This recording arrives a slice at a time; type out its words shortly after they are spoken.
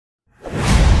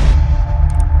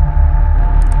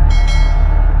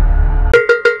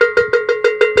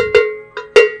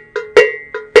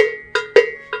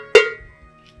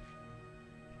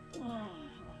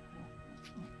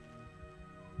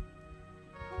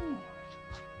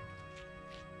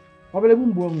Obele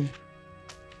bumbu onwe.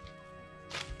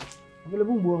 Obele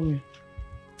bumbu onwe.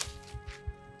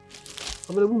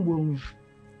 Obele bumbu onwe.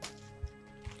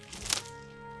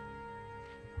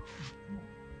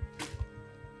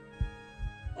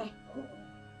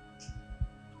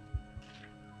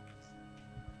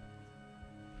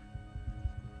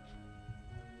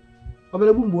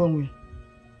 Obele bumbu onwe.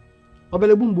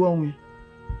 Obele bumbu onwe.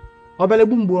 Obele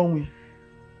bumbu onwe.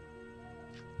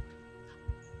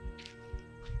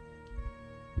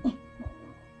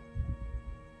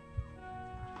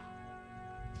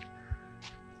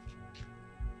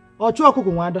 Ọchụ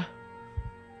ọkụkọ nwada.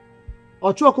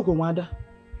 Ọchụ ọkụkọ nwada.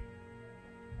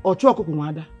 Ọchụ ọkụkọ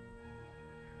nwada.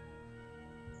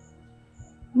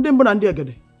 Ndị mbụ na ndị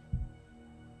egede.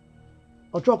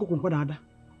 Ọchụ ọkụkọ nkwe na ada.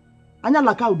 Anya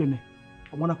laka udene.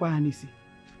 Ọmụnakwa ya n'isi.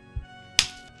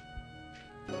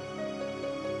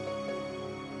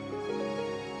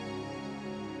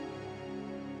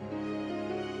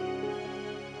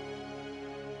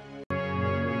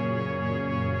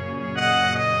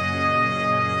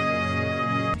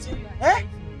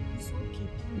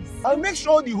 I'll make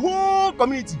sure the whole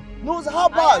community knows how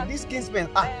bad these kingsmen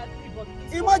are.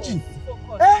 Imagine.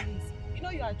 Eh? You know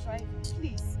you are trying.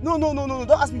 Please. No.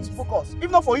 Don't ask me to focus.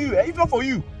 If not for you, if not for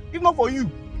you,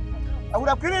 I would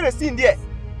have created a scene there.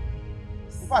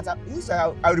 In fact,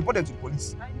 I report them to the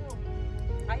police. I know.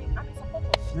 I'm in support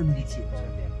of Let me be true.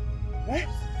 Eh?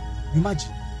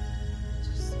 Imagine.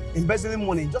 Embezzling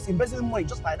money just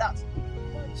like that.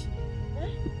 Imagine.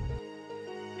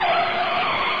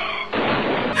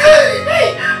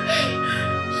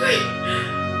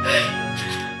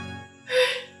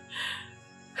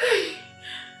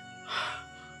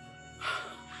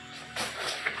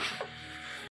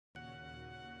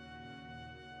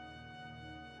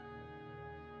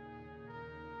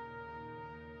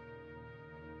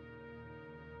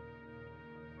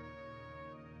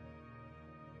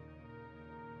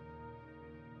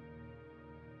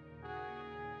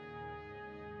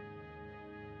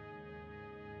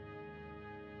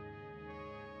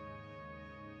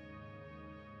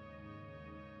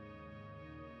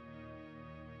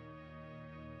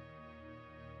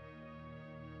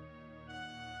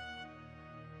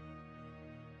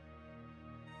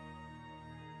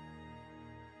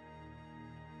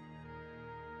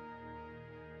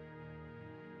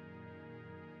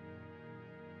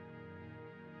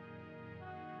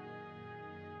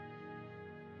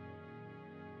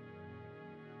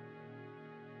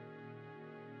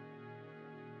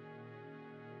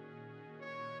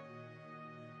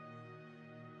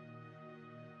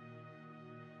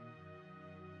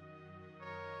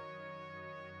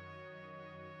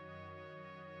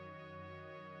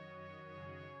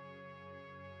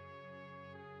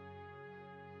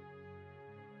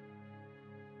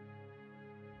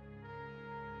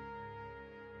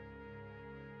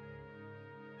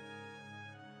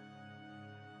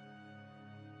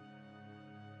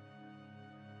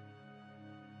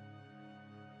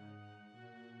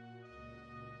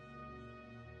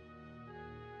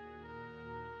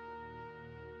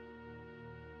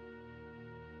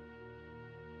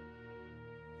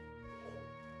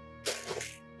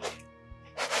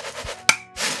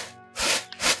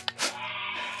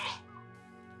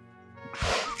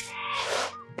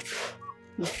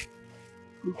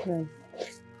 Because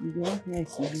your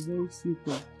rice is very sweet.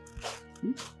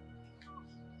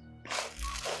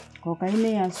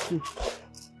 Cocaine and soup.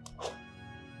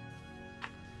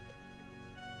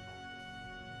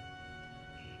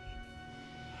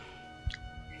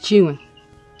 Chinwe,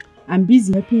 I'm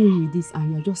busy helping you with this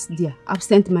and you're just there,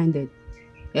 absent-minded.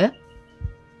 Yeah?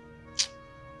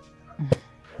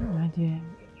 My dear,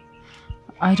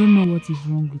 I don't know what is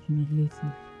wrong with me lately.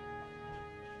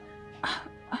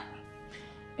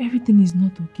 Everything is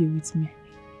not okay with me.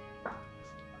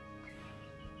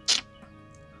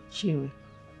 Chinwe,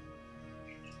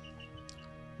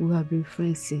 we have been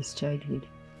friends since childhood.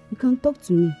 You can talk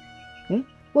to me. Eh?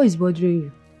 What is bothering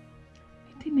you?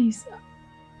 The thing is,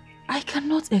 I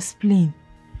cannot explain.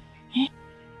 Eh?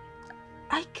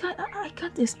 I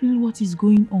can't explain what is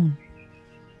going on.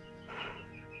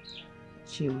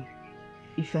 Chinwe,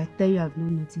 if I tell you I've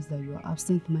not noticed that you are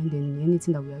absent-minded in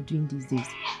anything that we are doing these days,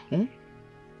 eh?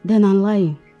 Then I'm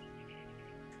lying.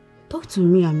 Talk to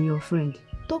me, I'm your friend.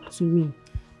 Talk to me.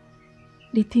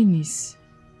 The thing is,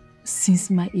 since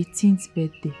my 18th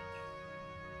birthday,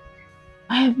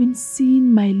 I have been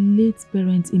seeing my late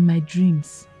parents in my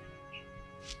dreams.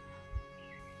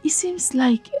 It seems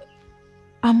like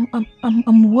I'm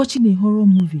watching a horror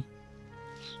movie.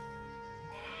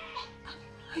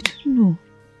 I don't know.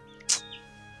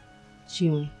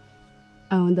 Chinwe,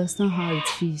 I understand how it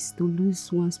feels to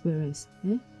lose one's parents.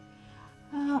 Eh?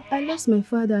 I lost my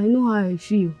father. I know how I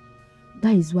feel.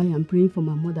 That is why I'm praying for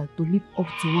my mother to live up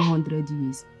to 100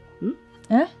 years. Hmm?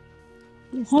 Eh?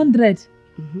 Yes. 100?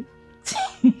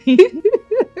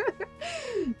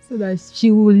 So that she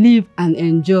will live and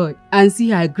enjoy and see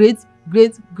her great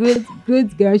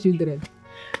grandchildren.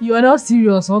 You are not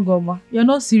serious, Ogoma. You're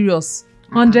not serious.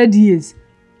 100 years.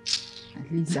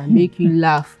 At least I make you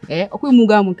laugh. Eh?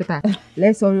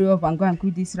 Let's hurry up and go and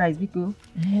cook this rice, because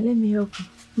Let me help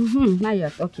you. Now you're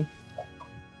talking.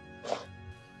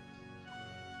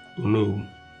 Oh no,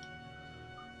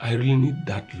 I really need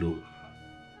that loan.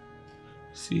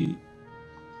 See,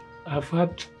 I've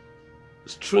had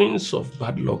strains of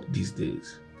bad luck these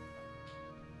days.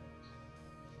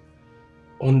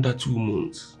 Under 2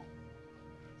 months,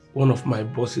 one of my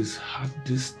bosses had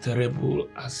this terrible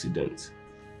accident.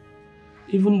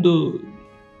 Even though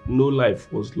no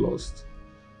life was lost,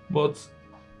 but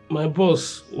my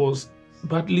boss was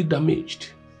badly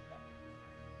damaged.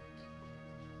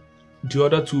 The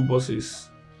other 2 bosses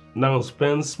now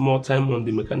spends more time on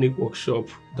the mechanic workshop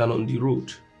than on the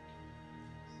road.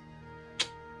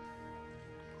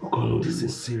 Oh, this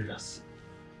is serious.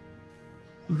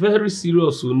 Very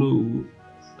serious, oh no.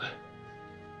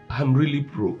 I'm really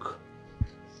broke.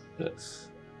 Yes.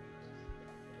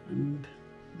 And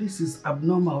this is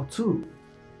abnormal too.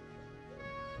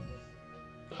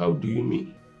 How do you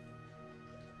mean?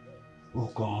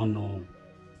 Oh, God, no.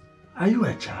 Are you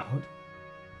a child?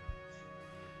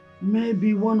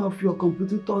 Maybe one of your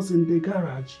competitors in the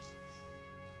garage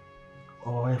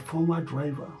or a former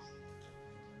driver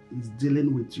is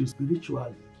dealing with you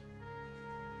spiritually.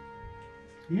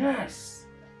 Yes.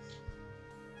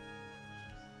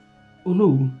 Oh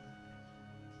no.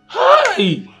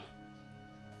 Hi!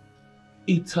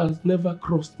 It has never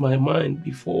crossed my mind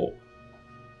before.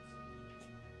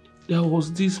 There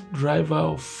was this driver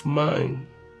of mine,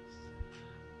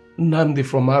 Nandi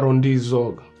from Arondi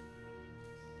Zog.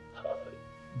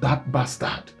 That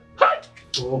bastard.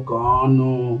 Oh God,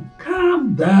 no.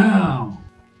 Calm down.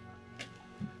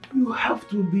 You have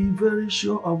to be very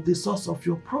sure of the source of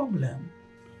your problem.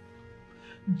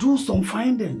 Do some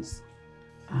findings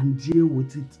and deal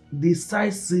with it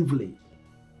decisively.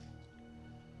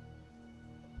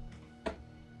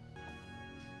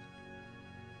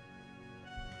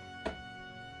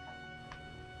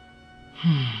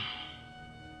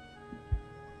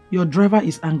 Your driver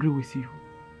is angry with you,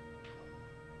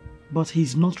 but he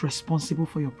is not responsible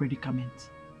for your predicament.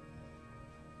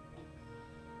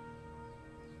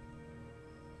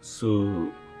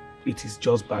 So, it is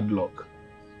just bad luck.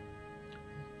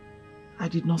 I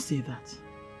did not say that.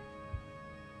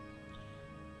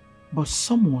 But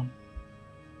someone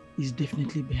is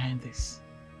definitely behind this.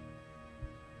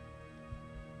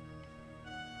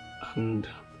 And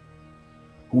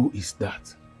who is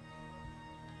that?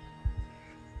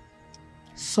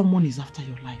 Someone is after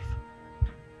your life.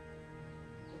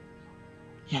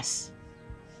 Yes.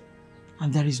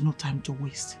 And there is no time to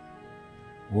waste.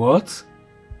 What?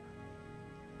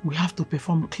 We have to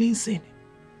perform cleansing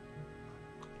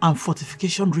and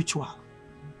fortification ritual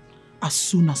as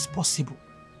soon as possible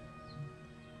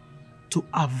to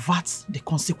avert the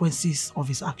consequences of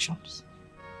his actions.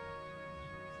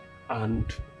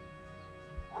 And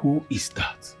who is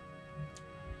that?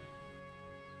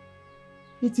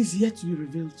 It is yet to be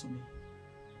revealed to me,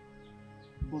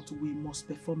 but we must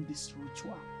perform this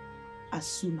ritual as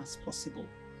soon as possible.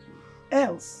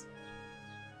 Else,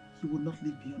 he will not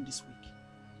live beyond this week.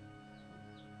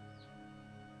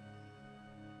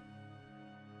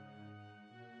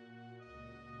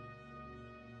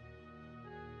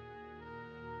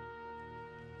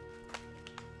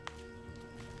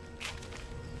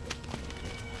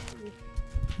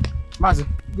 Mazi,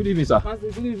 good evening, sir.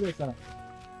 Mazi, good evening, sir.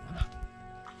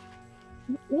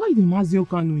 Why the Mazi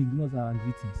Okano ignores our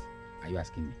greetings? Are you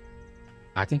asking me?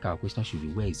 I think our question should be,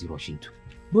 where is he rushing to?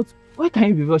 But why can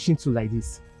you be rushing to like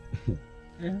this?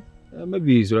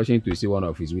 Maybe he's rushing to see one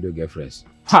of his widow girlfriends.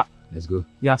 Ha! Let's go.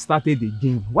 You have started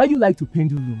again. Why do you like to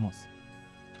pendle rumors?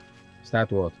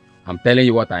 Start what? I'm telling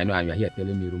you what I know and you're here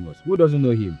telling me rumors. Who doesn't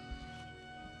know him?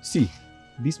 See,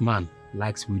 this man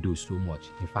likes widows so much.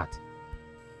 In fact,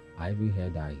 I even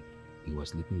heard that he was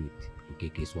sleeping with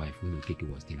Okeke's wife when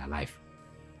Okeke was still alive.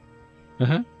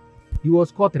 He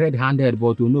was caught red-handed,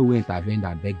 but Onowe intervened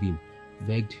and begged him.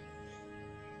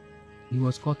 He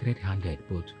was caught red-handed,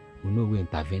 but Onowe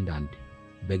intervened and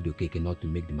begged Okeke not to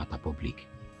make the matter public.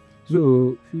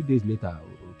 So, a few days later,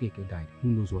 Okeke died. Who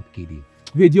knows what killed him?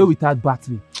 Radio without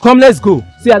battery. Come, let's go.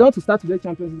 See, I don't want to start to get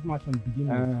Champions League match from the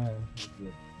beginning.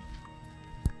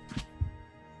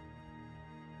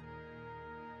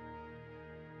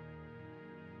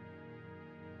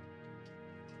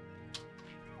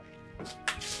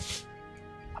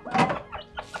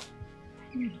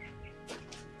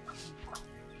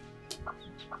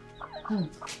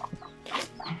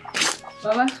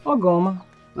 Mama. Oh, Goma.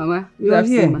 Mama, You are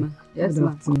here. Mama. Yes,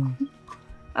 ma'am.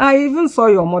 I even saw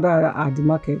your mother at the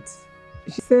market.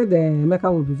 She said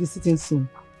Emeka will be visiting soon.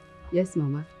 Yes,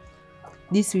 Mama.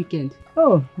 This weekend.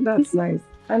 Oh, that's nice.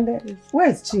 And where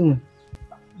is Chinwe?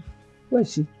 Where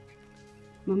is she?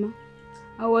 Mama,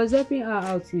 I was helping her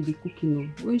out with the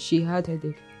cooking when she had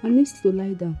headache. I needs to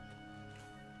lie down.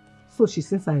 So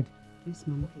she's inside? Yes,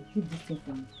 Mama. Keep this thing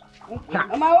for me. Okay.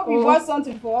 Mama, I hope you bought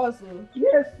something for us.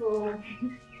 Yes, so.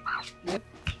 Yeah.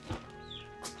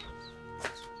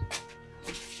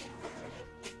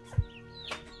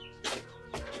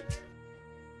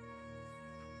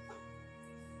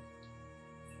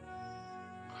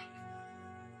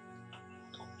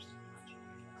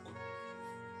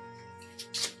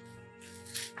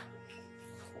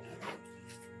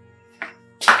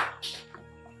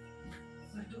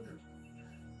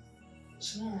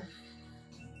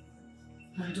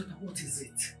 My daughter, what is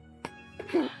it?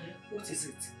 What is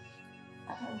it?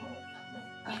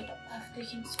 I've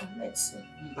taken some medicine.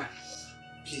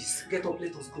 Please, get up,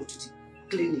 let us go to the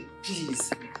clinic,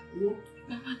 please.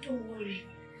 Mama, don't worry.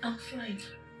 I'm fine.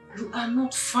 You are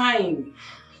not fine.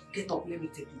 Get up, let me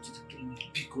take you to the clinic.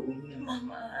 Pico,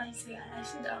 Mama, I said I'm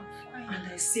fine. And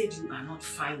I said you are not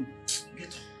fine. Get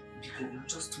up, Pico,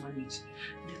 just manage.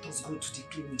 Let us go to the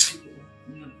clinic, Pico.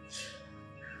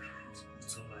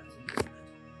 It's alright.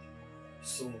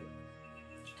 So,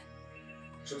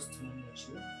 just manage.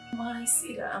 Mama, I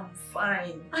said I'm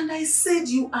fine. And I said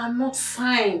you are not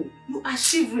fine. You are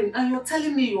shivering and you're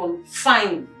telling me you're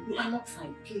fine. You are not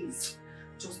fine, please.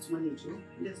 Just manage.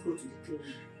 Let's go to the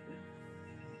clinic.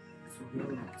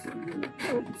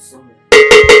 Sorry.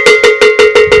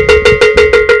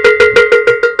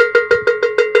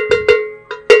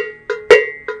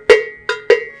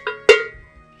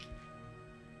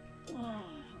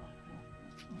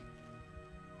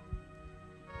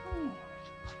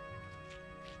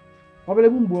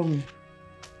 Available buongi.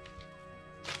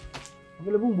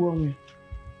 Available buongi.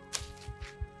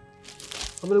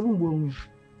 Available buongi.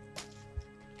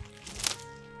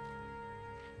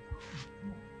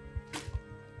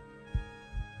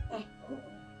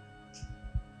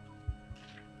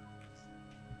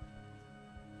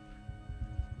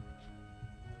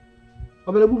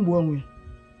 Available buongi.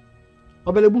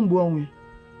 Available buongi.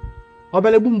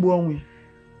 Available buongi.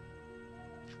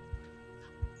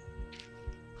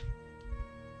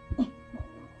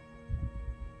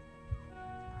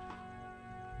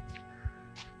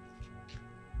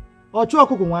 Ọchụ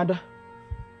ọkụkọ nwada.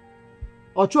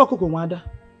 Ọchụ ọkụkọ nwada.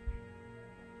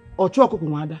 Ọchụ ọkụkọ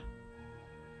nwada.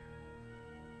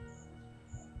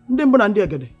 Ndị mbụ na ndị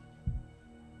egede.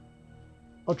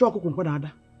 Ọchụ ọkụkọ nkwe na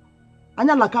ada.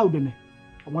 Anya laka udene,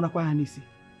 ọgbanakwa ha n'isi.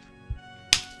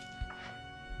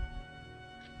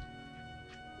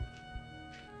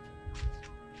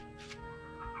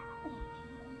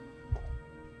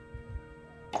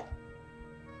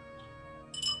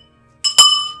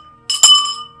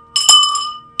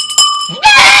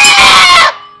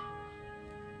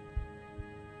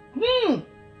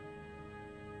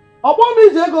 Ọgbọ m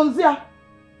iji ego nzi ya.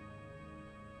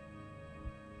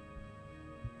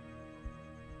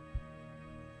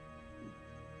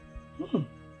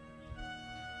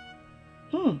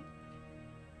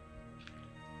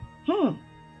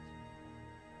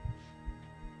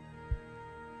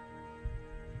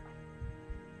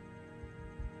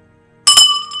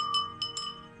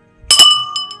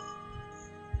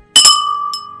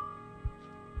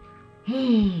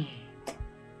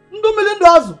 Ndụ mmiri ndụ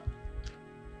azụ.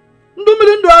 Ndụ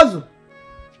mmiri ndụ azụ.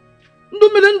 Ndụ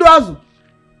mmiri ndụ azụ.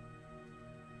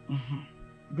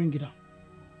 Bring it up.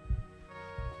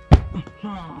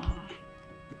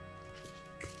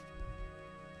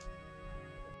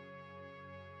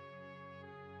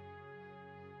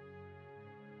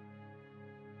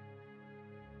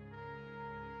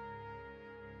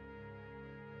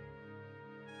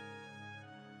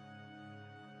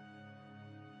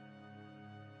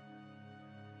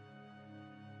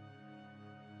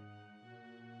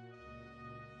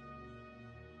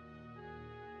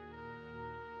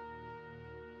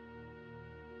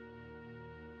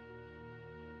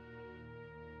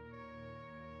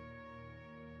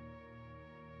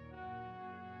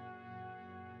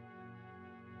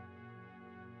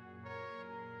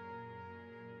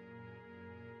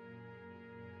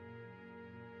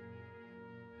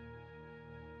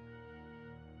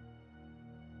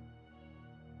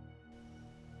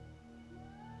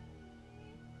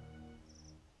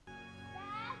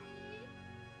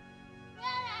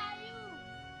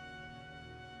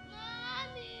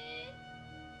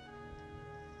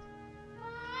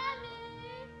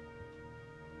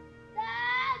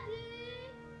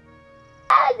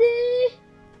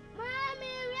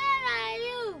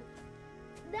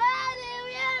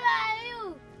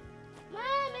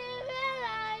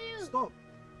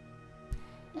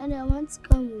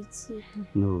 miss you.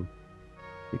 No,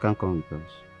 you can't come with us.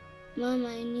 Mom,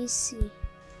 I miss you.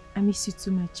 I miss you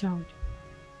too, my child.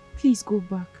 Please go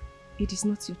back. It is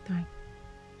not your time.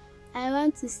 I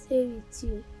want to stay with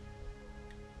you.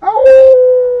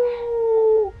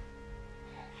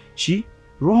 She?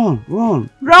 Run, run.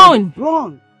 Run!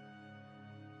 Run!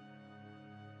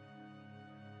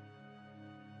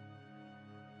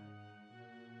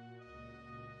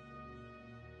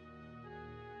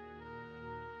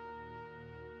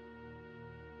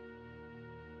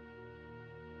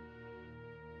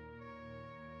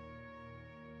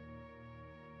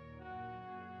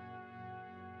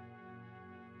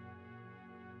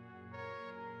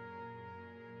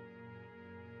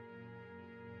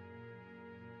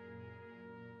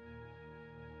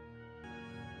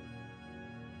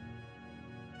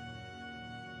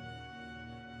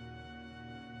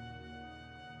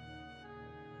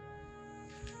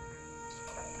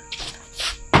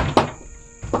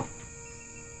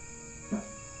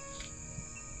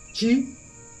 Chi?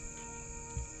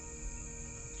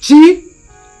 Chi?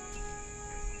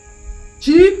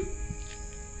 Chi?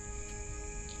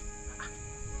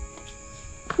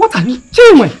 What are you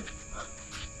doing?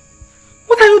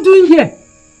 What are you doing here?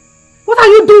 What are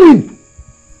you doing?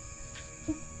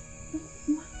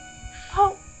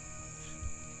 How?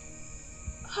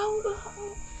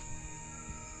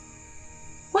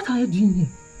 What are you doing here?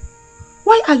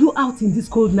 Why are you out in this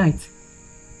cold night?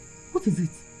 What is it?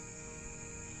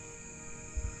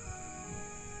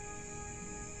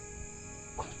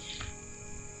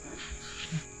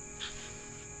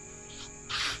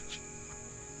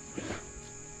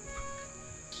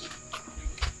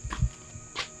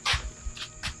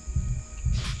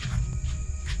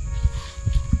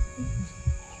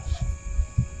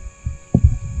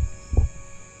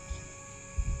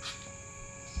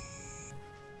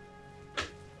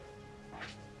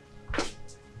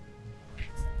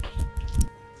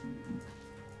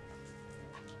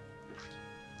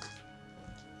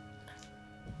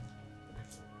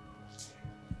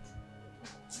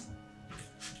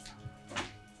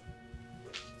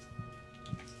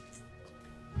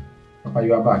 Papa,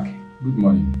 you are back. Good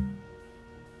morning.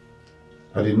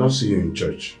 I did not see you in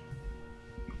church.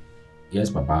 Yes,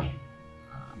 Papa.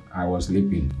 I was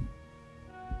sleeping.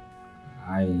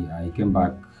 I came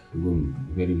back home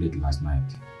very late last night.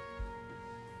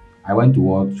 I went to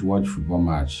watch football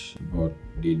match, but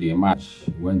the match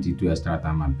went into extra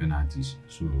time and penalties,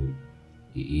 so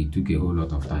it took a whole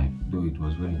lot of time, though it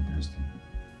was very interesting.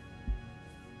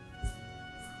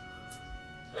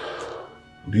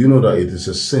 Do you know that it is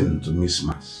a sin to miss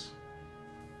mass?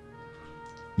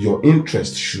 Your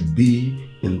interest should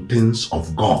be in things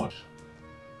of God.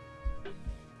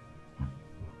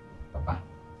 Papa,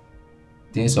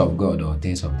 things of God or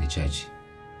things of the church?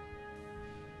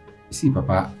 See,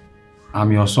 Papa,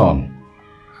 I'm your son,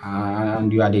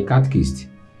 and you are the catechist.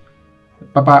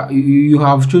 Papa, you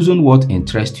have chosen what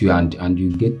interests you, and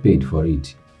you get paid for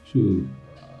it. So,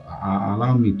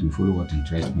 allow me to follow what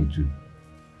interests me too.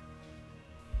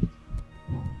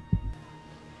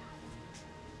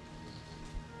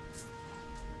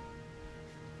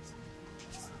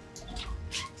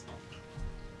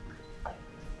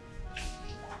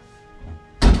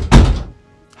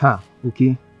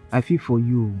 Okay. I feel for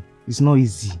you. It's not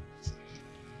easy.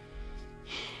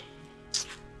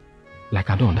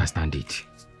 Like, I don't understand it.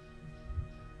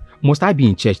 Must I be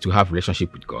in church to have a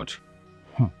relationship with God?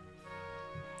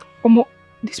 Omo,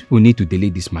 these people need to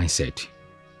delete this mindset.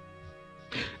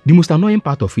 The most annoying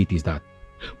part of it is that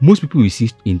most people we see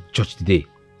in church today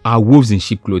are wolves in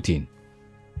sheep clothing.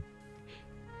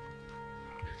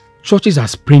 Churches are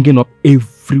springing up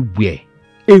everywhere,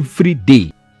 every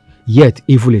day, yet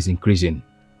evil is increasing.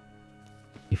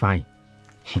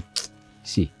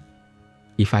 See,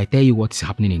 if I tell you what's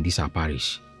happening in this our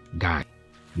parish, guy,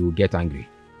 you will get angry.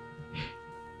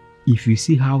 If you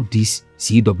see how these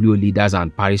CW leaders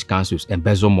and parish councils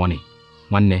embezzle money,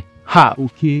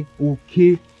 okay.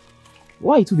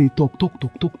 Why do they talk?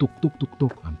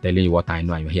 I'm telling you what I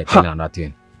know and you're here telling another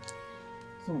thing.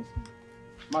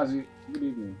 Mazi, good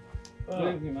evening.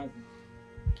 Good evening, Mazi.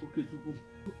 Okay,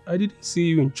 I didn't see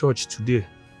you in church today.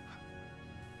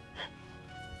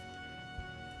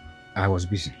 I was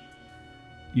busy.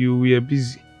 You were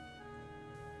busy.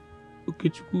 Okay,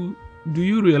 Chuku, do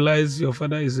you realize your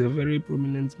father is a very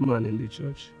prominent man in the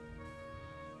church?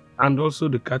 And also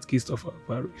the catechist of our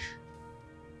parish.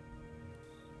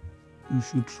 You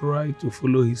should try to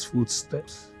follow his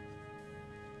footsteps.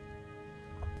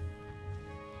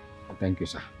 Thank you,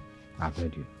 sir. I've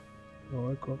heard you. You're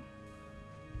welcome.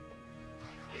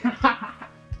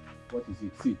 What is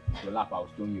it? See, your lap, I was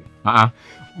telling you.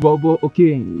 But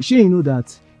okay, sure you know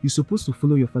that you're supposed to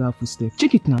follow your father's footsteps.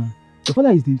 Check it now. Your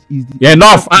father is the Yeah,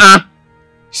 enough!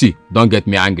 See, don't get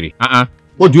me angry.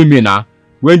 What do you mean now?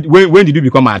 When did you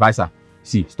become my advisor?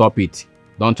 See, stop it.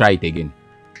 Don't try it again.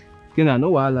 Okay, now,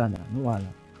 no wahala now, no wahala.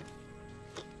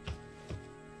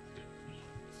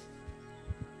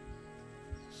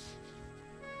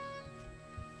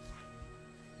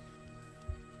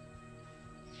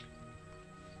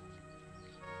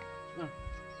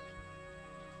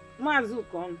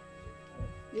 Mazukon,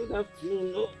 good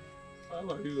afternoon. How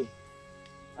are you?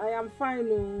 I am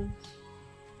fine.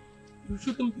 You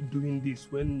shouldn't be doing this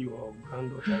when your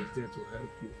granddaughter is there to help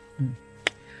you.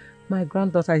 My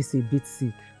granddaughter is a bit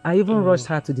sick. I even rushed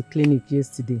her to the clinic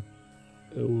yesterday.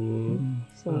 So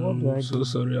what do I do? So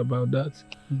sorry about that.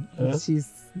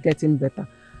 She's getting better.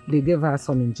 They gave her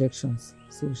some injections,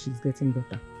 so she's getting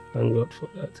better. Thank God for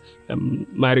that.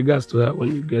 My regards to her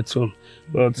when you get home.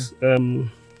 But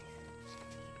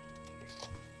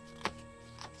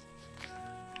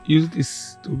use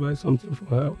this to buy something for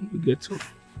her when you get home.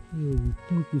 Oh,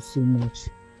 thank you so much.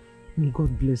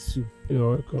 God bless you. You're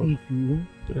welcome. Thank you.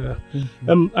 Yeah. Thank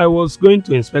you. I was going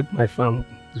to inspect my farm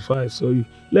before I saw you.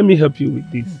 Let me help you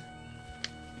with this.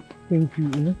 Thank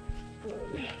you.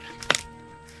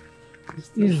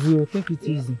 Easy, take it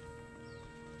easy.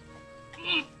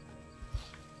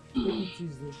 Take it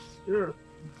easy. Yeah.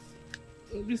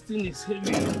 This thing is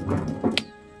heavy.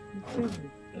 It's heavy.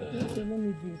 Let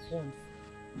me do it once.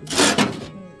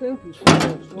 Thank you so much.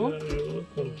 Oh? You're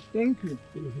welcome. Thank you.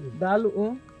 Dalu,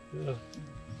 oh? Yeah.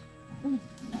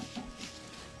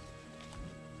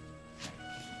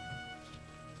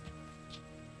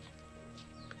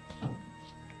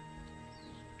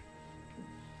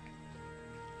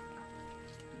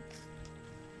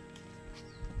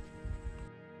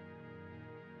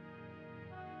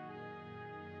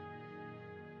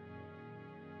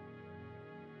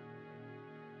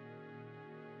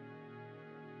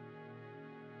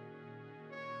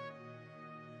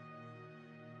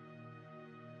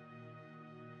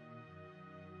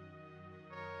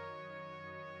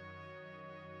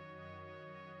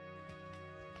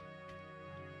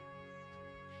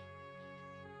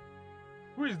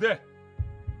 Who is there?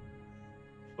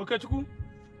 Okechukwu,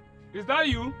 is that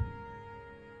you?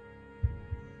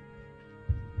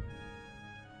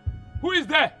 Who is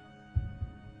there?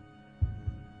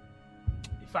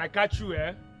 If I catch you,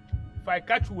 if I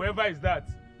catch whoever is that,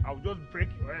 I'll just break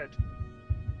your head.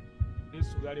 This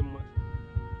is very much.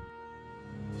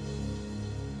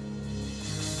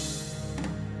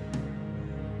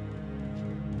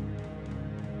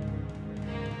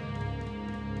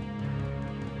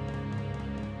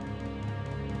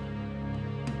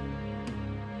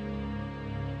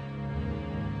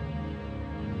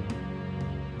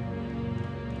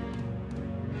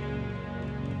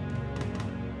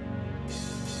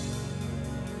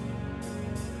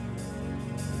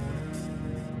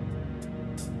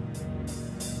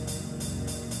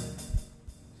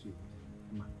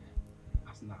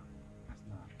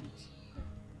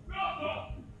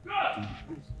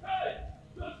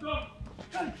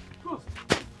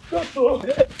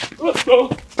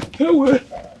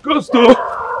 Gusto!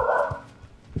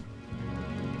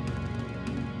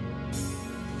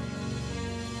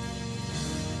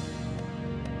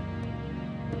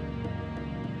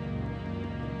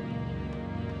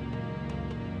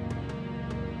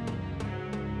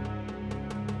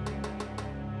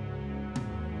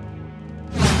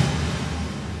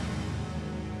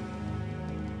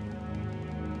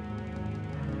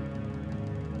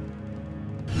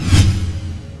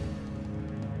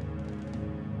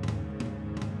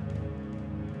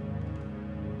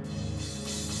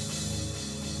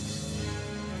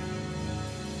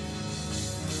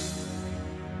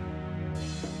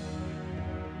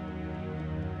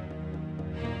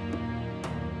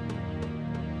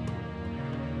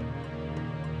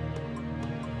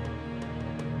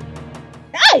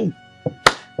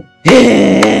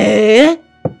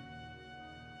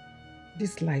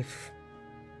 This life,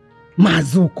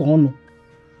 Mazukono.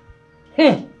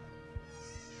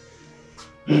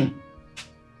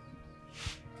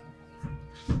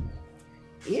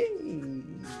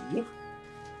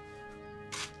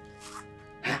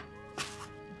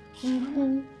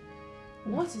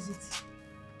 What is it?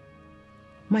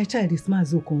 My child is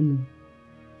Mazukono.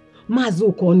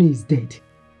 Mazukono is dead.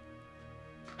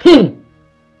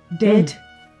 Dead?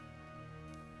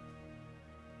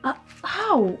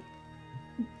 How?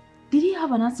 Did he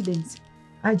have an accident?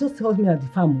 I just held me at the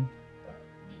farm.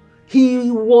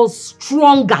 He was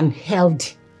strong and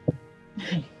healthy.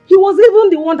 He was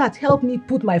even the one that helped me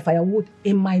put my firewood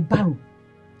in my barrel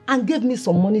and gave me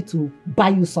some money to buy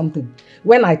you something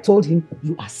when I told him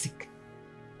you are sick.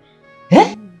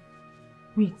 Eh?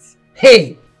 Wait.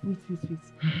 Hey! Wait.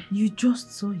 You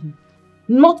just saw him?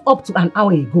 Not up to an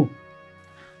hour ago.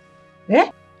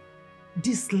 Eh?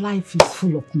 This life is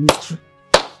full of mystery.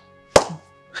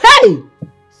 Hey!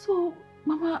 So,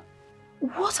 Mama,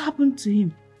 what happened to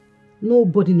him?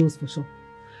 Nobody knows for sure.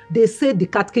 They said the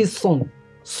catechist's son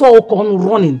saw Okon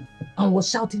running and was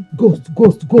shouting, "Ghost,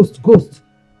 ghost, ghost, ghost."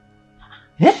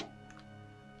 Eh?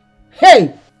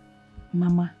 Hey!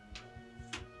 Mama,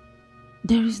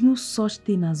 there is no such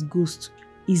thing as ghost,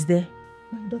 is there?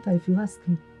 My daughter, if you ask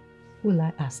me, who will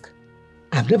I ask?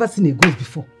 I've never seen a ghost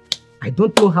before. I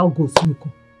don't know how ghosts look.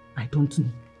 I don't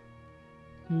know.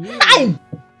 Yeah. Hey!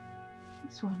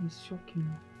 This one is shocking.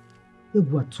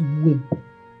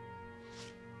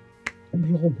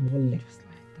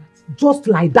 Just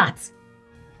like that.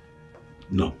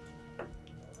 No.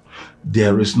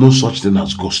 There is no such thing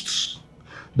as ghosts.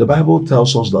 The Bible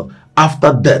tells us that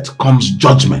after death comes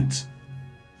judgment.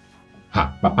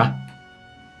 Ha, Papa.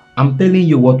 I'm telling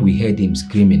you what we heard him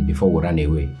screaming before we ran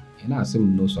away. And I said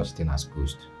no such thing as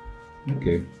ghost.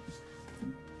 Okay.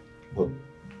 But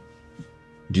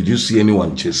did you see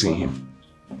anyone chasing him?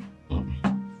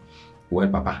 Well,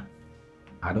 Papa,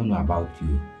 I don't know about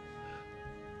you.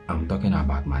 I'm talking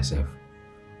about myself.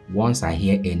 Once I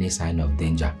hear any sign of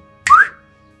danger,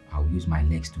 I'll use my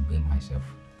legs to bend myself.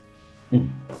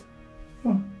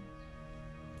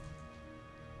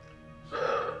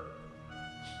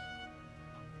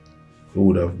 Who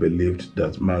would have believed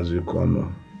that Mazi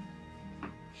Kono,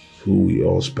 who we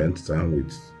all spent time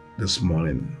with this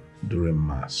morning during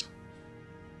Mass,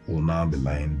 will now be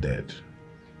lying dead?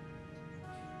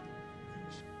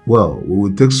 Well, we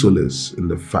will take solace in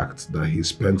the fact that he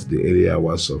spent the early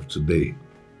hours of today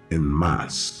in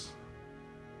Mass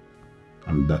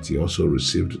and that he also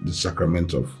received the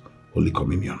sacrament of Holy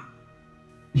Communion.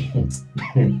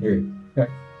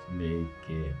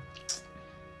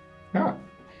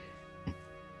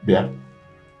 Bia,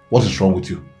 what is wrong with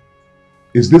you?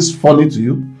 Is this funny to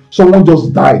you? Someone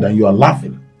just died and you are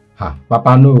laughing. Ha,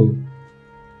 Papa, no.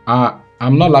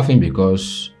 I'm not laughing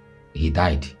because he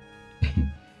died.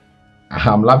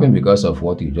 I'm laughing because of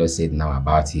what you just said now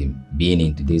about him being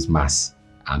in today's Mass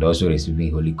and also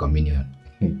receiving Holy Communion.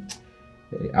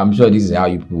 I'm sure this is how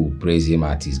you people praise him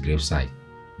at his graveside.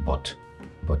 But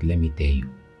let me tell you,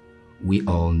 we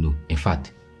all know, in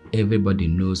fact, everybody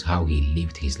knows how he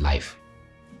lived his life.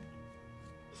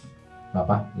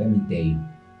 Papa, let me tell you,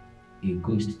 a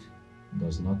ghost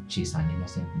does not chase an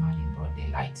innocent man in broad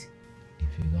daylight.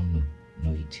 If you don't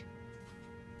know it.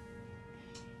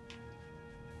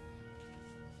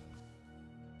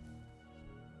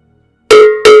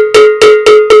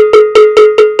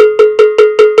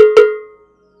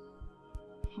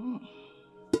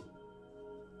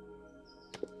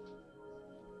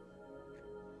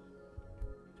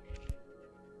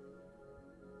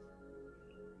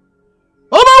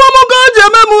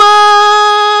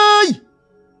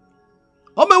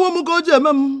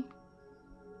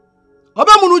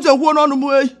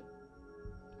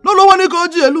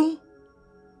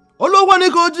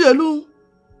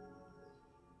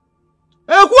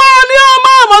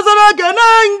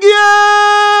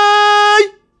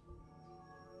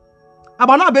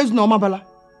 Abana base no mabala.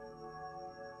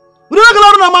 Uri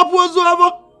nakalaru na mapu ozu avo.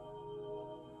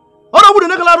 Ora bude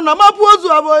nakalaru na mapu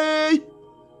ozu avo eh.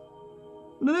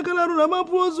 Bude nakalaru na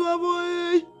mapu ozu avo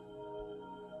eh.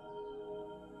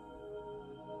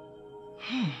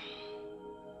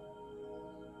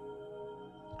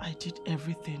 I did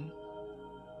everything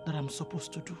that I'm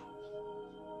supposed to do.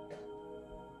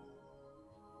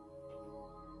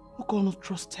 Okono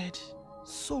trusted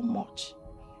so much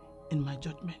in my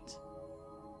judgment.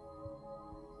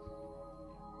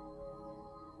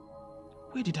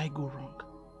 Where did I go wrong?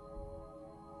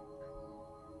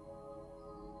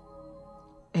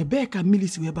 Ebeka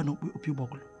milisi weba no opi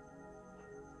bogolo.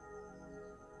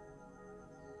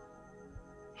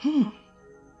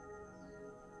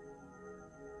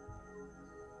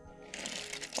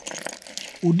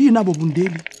 Odi na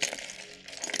bobundeli.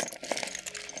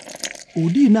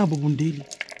 Odi na bobundeli.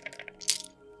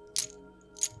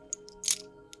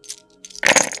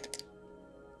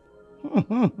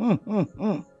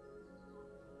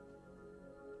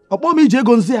 Opo mi je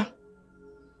gonzia.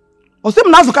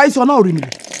 Osim na azuka isi ona orimili.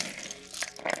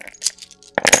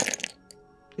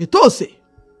 Etose.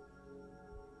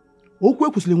 Okwu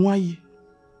ekwusile nwa yi.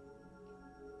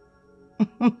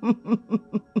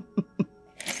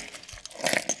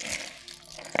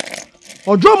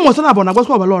 Ojo mo se na bo na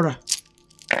gbosko balora.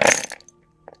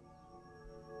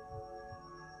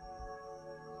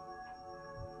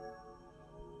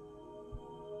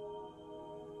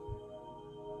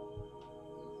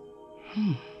 I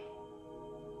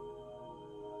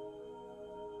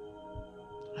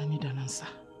need an answer.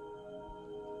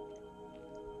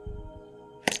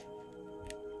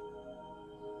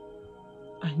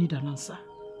 I need an answer.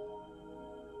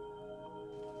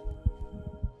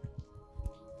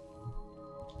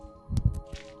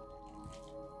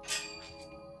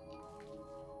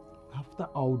 After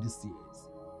all these years,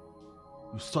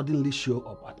 you suddenly show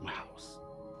up at my house.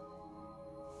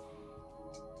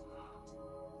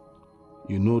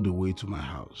 You know the way to my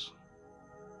house,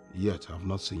 yet I've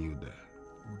not seen you there.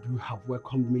 Would you have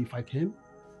welcomed me if I came?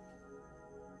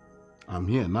 I'm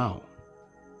here now,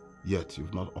 yet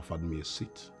you've not offered me a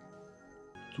seat.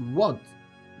 To what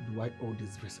do I owe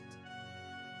this visit?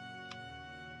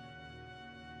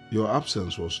 Your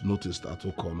absence was noticed at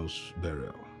Okono's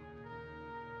burial.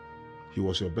 He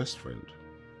was your best friend,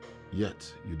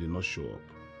 yet you did not show up.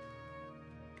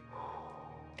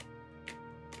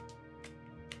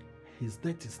 His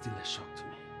death is still a shock to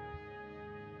me.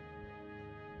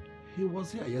 He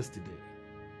was here yesterday.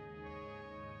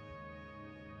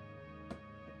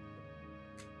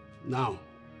 Now,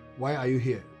 why are you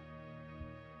here?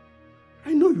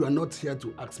 I know you are not here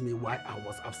to ask me why I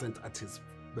was absent at his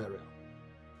burial.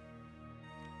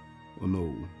 Oh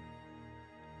no,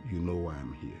 you know why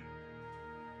I'm here.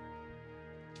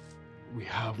 We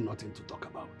have nothing to talk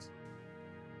about.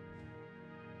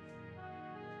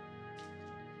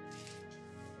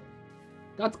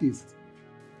 Catechist,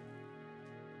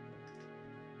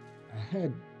 I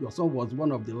heard your son was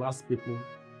one of the last people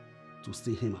to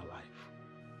see him alive.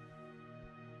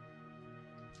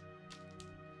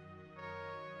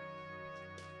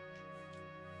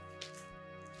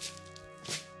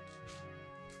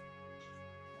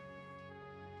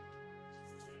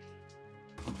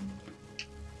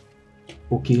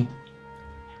 Okay,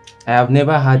 I have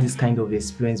never had this kind of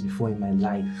experience before in my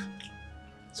life.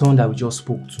 Someone that we just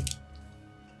spoke to.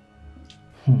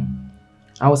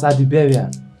 I was at the burial.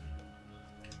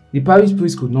 The parish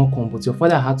priest could not come, but your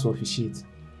father had to officiate.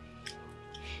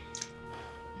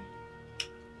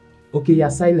 Okay, you're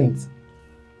silent.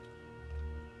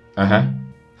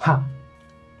 Ha!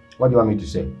 What do you want me to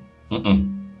say?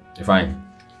 Fine.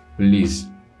 Please,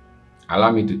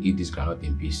 allow me to eat this groundnut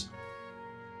in peace.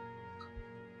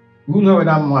 Who knows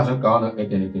whether Master Kawana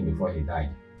ate anything before he died?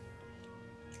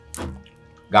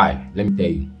 Guy, let me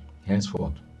tell you,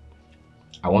 henceforth,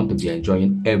 I want to be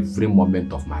enjoying every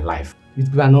moment of my life.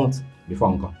 With groundnut? Before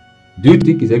Uncle. Do you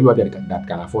think it's everybody that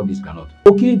can afford this groundnut?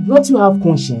 Okay, don't you have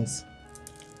conscience?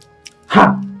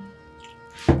 Ha!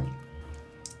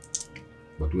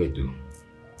 But wait too.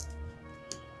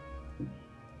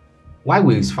 Why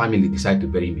will his family decide to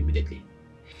bury him immediately?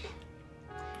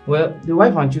 Well, the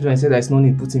wife and children said there's no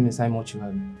need to put him inside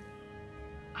mortuary.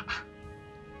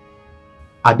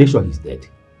 Are they sure he's dead?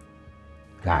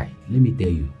 Guy, let me tell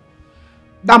you.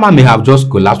 That man may have just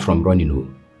collapsed from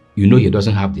running. You know he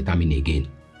doesn't have the stamina again.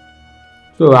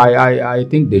 So I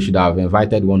think they should have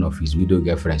invited one of his widow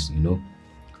girlfriends,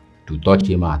 to touch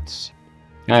him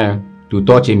to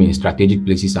touch him in strategic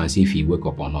places and see if he wake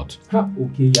up or not.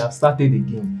 Okay, you have started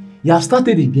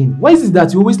again. Why is it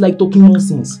that you always like talking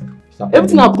nonsense?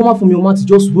 Everything that come out from your mouth is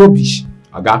just rubbish.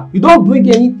 Okay. You don't bring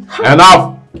any...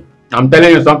 Enough! I'm telling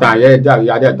you something.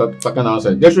 You are there talking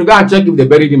nonsense. They should go and check if they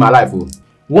buried him alive.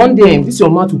 One day, this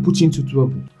your mouth will put you into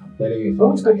trouble. I'm telling you something.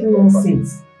 Always talking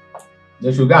nonsense.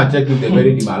 They should go and check if they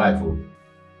buried him alive.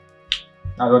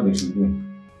 That's what they should do.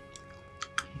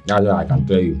 That's what I can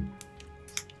tell you.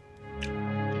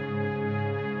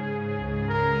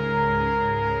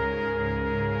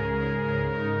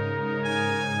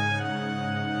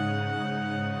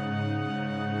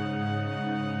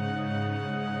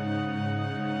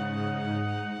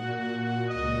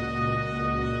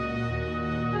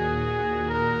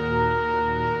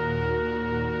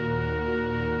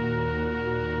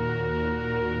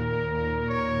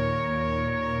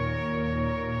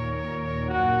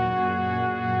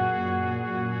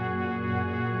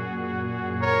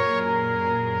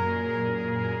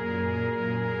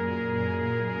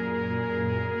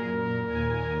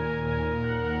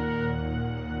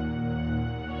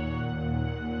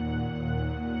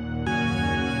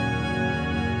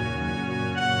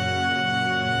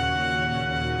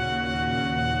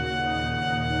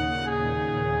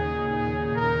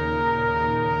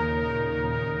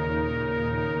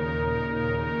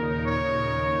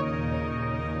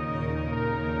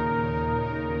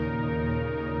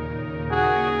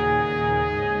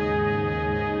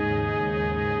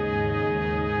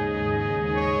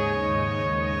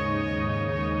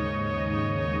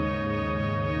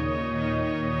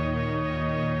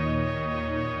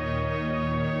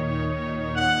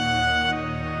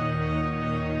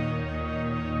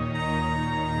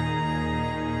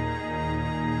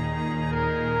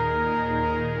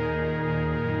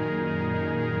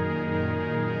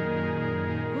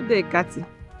 day, Kati.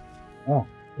 Ah,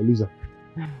 Eliza.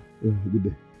 Good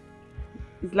day.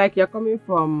 It's like you're coming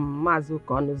from Mazu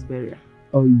Kono's burial.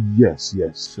 Oh, yes.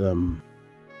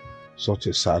 Such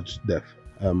a sad death.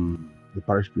 The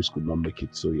parish priest could not make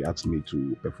it, so he asked me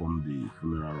to perform the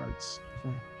funeral rites.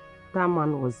 That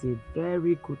man was a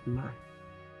very good man.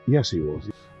 Yes, he was.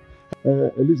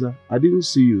 Eliza, I didn't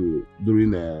see you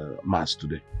during Mass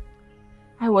today.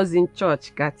 I was in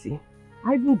church, Kati.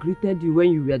 I even greeted you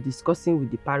when you were discussing with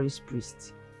the parish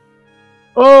priest.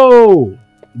 Oh,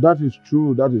 that is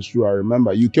true. I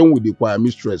remember. You came with the choir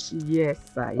mistress. Yes,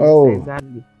 sir. Yes,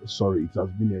 exactly. Sorry, it has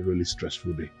been a really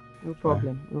stressful day. No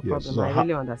problem. Yes. So I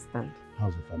really understand.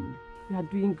 How's the family? You are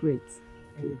doing great.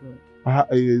 Very good.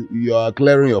 You are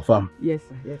clearing your farm? Yes,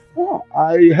 sir. Yes. Oh,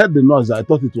 I heard the noise. I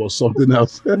thought it was something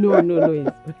else. No.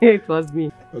 It was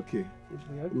me. Okay.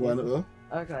 Okay. You want to go?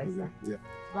 Okay, sir. Yeah.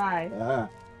 Bye.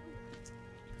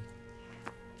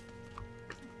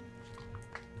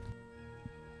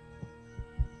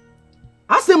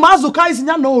 Asị m azụka isi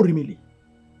ya na orimili.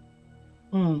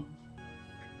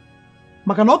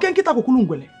 Maka na oke nkịta kwukwulu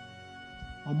ngwele.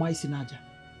 Ọma isi n'aja.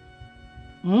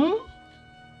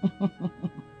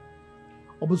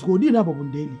 Ọ bụzikwa odi na bọbụ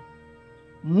ndeli.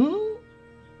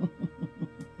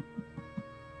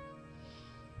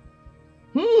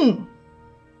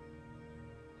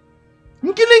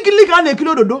 Nkili ka a na-ekili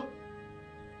ododo.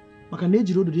 Maka na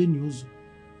ejiri ododo enyi ozu.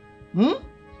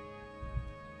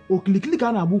 Okilikili ka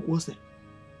a na-agba ukwu ose.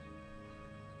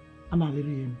 A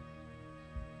na-alịrị ya elu.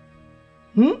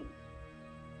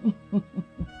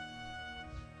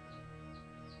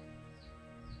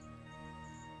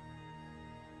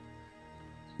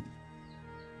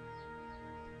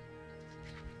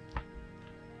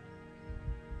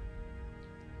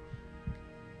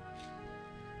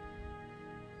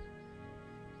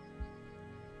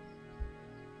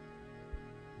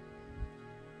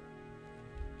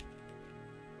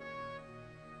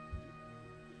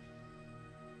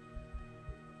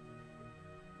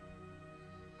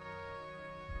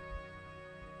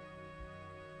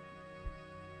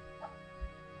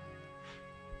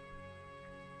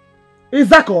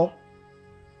 Ịzakọ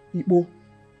Ikpo.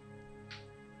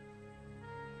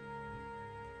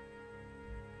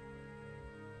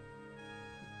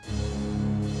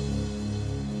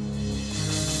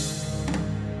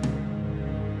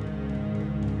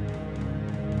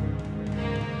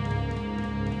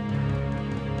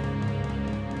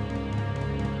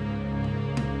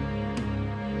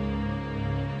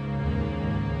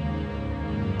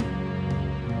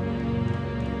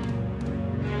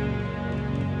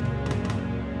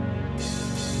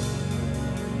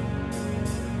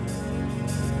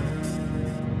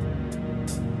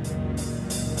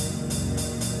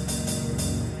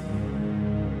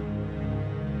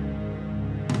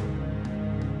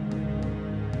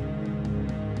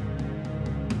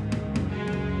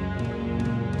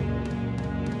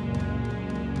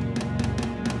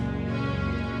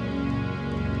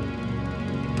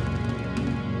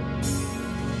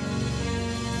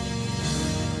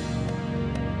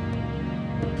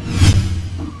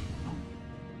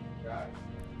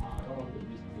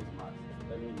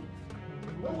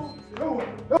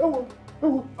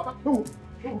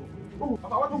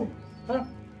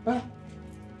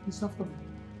 It's after me.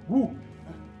 Who?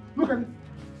 Look at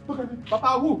it.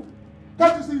 Papa, who?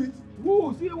 Can't you see it?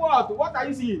 Who? See what? What are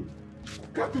you seeing?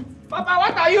 Can't you? Papa,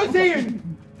 what are you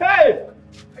seeing? Hey!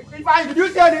 Did you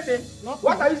see anything?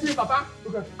 What are you seeing, Papa?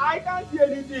 Okay. I can't see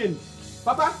anything.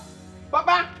 Papa?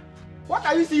 What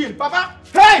are you seeing? Papa?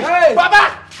 Hey!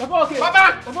 Papa! Papa, okay.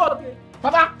 Papa! Papa, okay.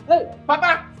 Papa! Hey!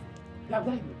 Papa! You have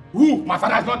died. Who? My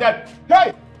father is not dead.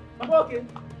 Hey! Papa, okay.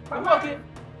 Papa, okay.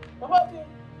 Papa, okay.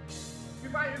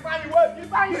 Ifeanyi,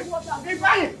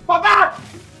 Papa!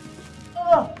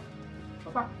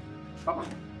 Papa,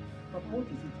 what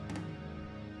is it?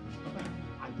 Papa,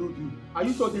 I told you. Are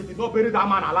you sure they did not bury that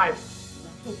man alive?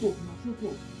 So.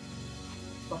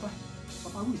 Papa,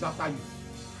 who is after you?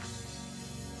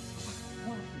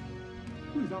 Papa,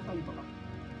 who is after you, Papa?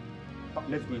 Papa,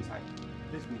 let's go inside.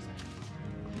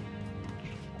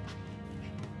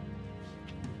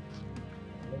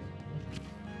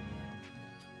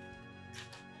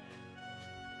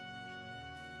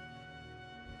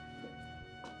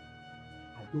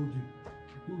 I told you.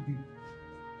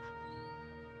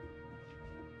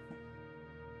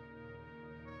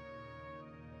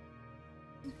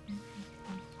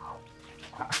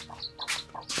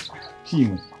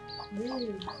 Kim.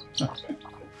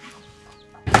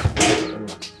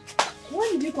 When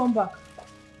did you come back?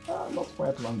 Not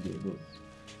quite long ago.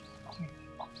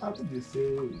 After they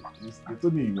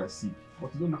told me you were sick,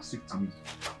 but you don't look sick to me.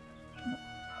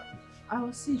 I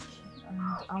was sick and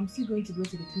I'm still going to go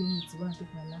to the clinic to go and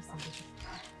take my last injection.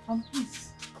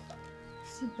 Please,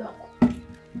 sit down.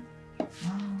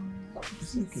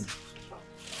 It's okay.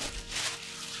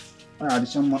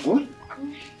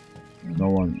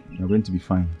 Don't worry, you're going to be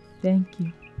fine. Thank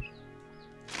you.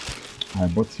 I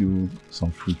bought you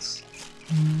some fruits.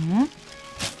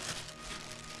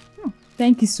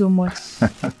 Thank you so much.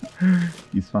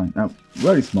 It's fine.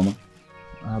 Where is Mama?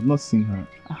 I have not seen her.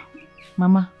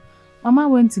 Mama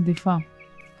went to the farm.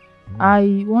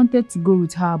 I wanted to go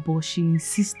with her, but she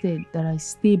insisted that I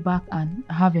stay back and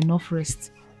have enough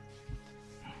rest.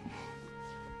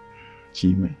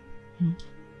 Chime,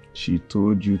 she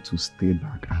told you to stay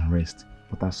back and rest,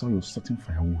 but I saw you sorting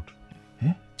firewood.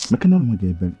 Take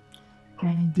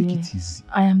it easy.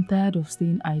 I am tired of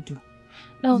staying idle.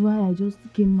 That's why I just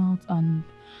came out and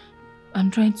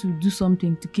I'm trying to do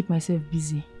something to keep myself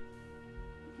busy.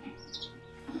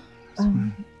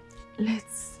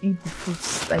 Let's eat the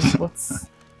fruits I bought.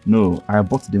 No, I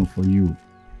bought them for you.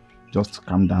 Just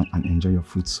calm down and enjoy your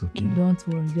fruits, okay? Don't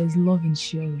worry, there's love in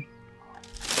sharing.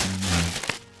 I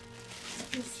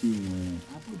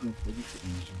bought them for you to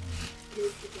enjoy.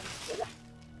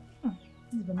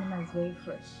 This banana is very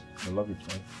fresh. I love it,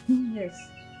 right? Yes.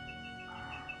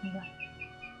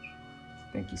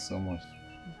 Thank you so much.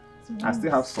 I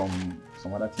still have some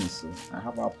other things. So I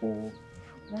have apple.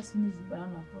 Let's finish the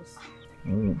banana first.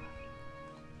 Oh.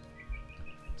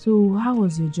 So, how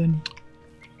was your journey?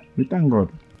 We thank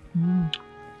God.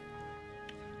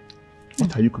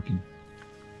 What are you cooking?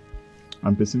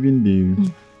 I'm perceiving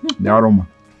the aroma.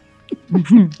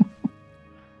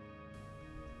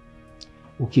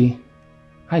 Okay.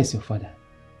 How is your father?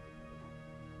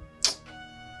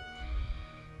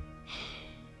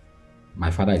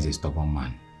 My father is a stubborn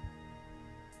man.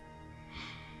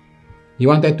 He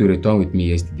wanted to return with me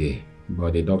yesterday,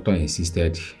 but the doctor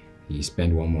insisted he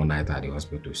spend one more night at the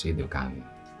hospital so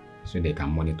they can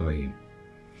monitor him.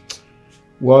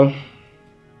 Well,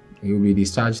 he will be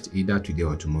discharged either today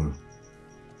or tomorrow.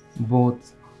 But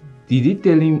did he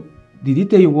tell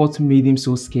you what made him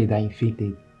so scared that he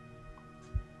fainted?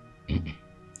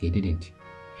 He didn't.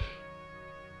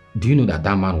 Do you know that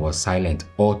man was silent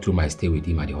all through my stay with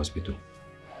him at the hospital?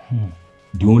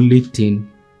 The only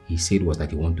thing he said was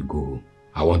that he wanted to go home.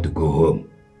 I want to go home.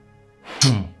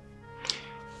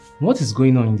 What is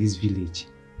going on in this village?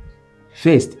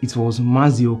 First, it was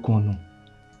Mazi Okono,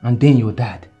 and then your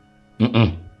dad.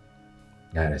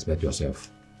 Yeah, respect yourself.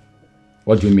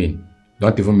 What do you mean?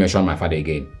 Don't even mention my father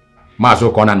again.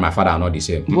 Mazi Okono and my father are not the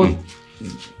same. But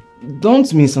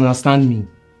don't misunderstand me.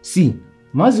 See,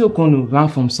 Mazi Okono ran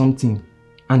from something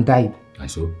and died. And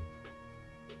so?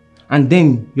 And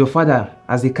then your father,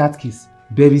 as a catechist,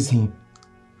 buries him.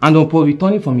 And upon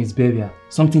returning from his burial,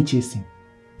 something chased him.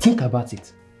 Think about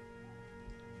it.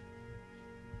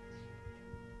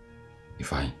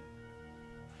 Fine.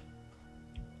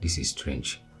 This is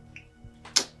strange.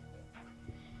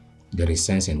 There is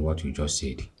sense in what you just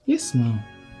said. Yes, ma'am.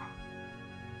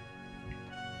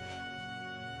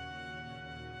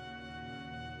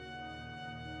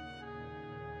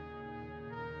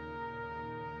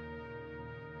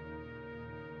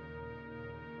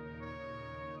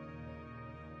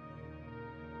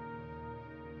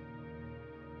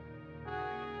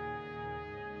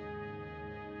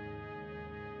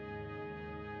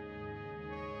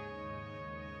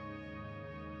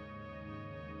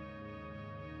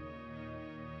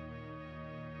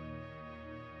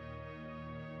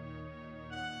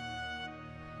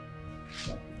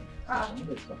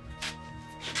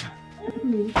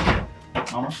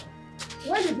 Mama?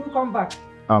 When did you come back?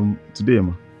 Today,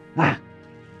 Ma.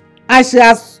 And she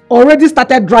has already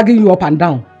started dragging you up and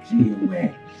down.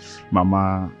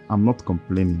 Mama, I'm not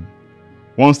complaining.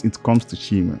 Once it comes to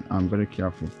Chime, I'm very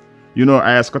careful. You know,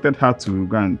 I escorted her to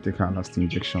go and take her last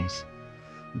injections.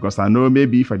 Because I know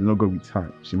maybe if I did not go with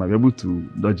her, she might be able to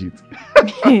dodge it.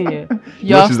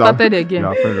 You have started again.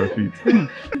 You're afraid of it.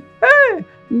 Hey,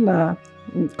 nah.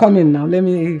 Come in now. Let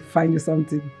me find you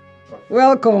something.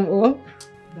 Welcome, oh.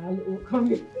 Oh,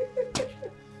 come in.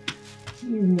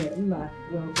 Nah,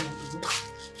 welcome.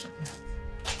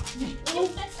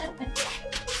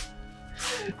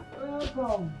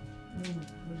 Welcome.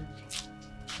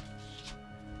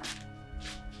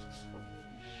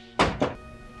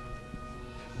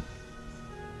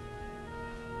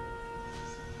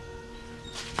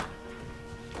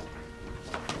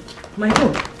 My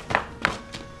God.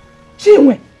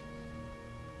 Chinwe.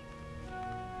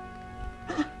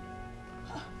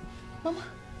 Mama,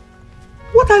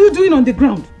 what are you doing on the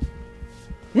ground?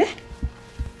 Eh?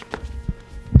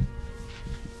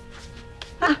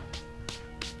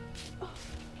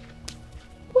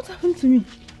 to me?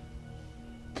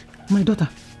 My daughter,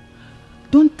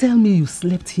 don't tell me you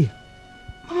slept here.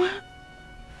 Mama,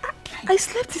 I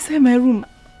slept inside my room.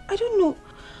 I don't know.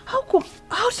 How come?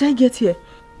 How did I get here?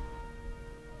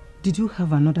 Did you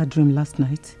have another dream last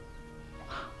night?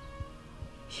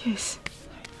 Yes.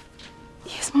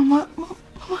 Yes, Mama.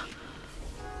 Mama.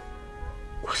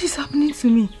 What is happening to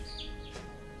me?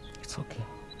 It's okay.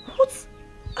 What?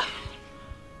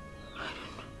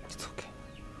 It's okay.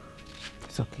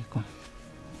 It's okay, come.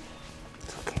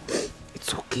 It's okay.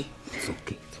 It's okay. It's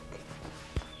okay.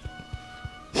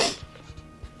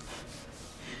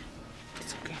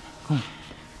 It's okay. Come.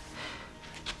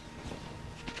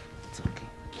 It's okay.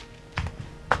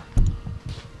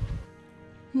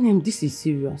 Name, this is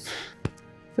serious.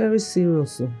 Very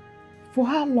serious, sir. For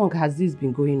how long has this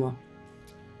been going on?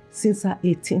 Since her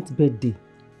 18th birthday.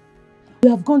 We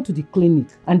have gone to the clinic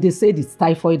and they said it's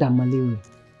typhoid and malaria.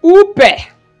 Upe!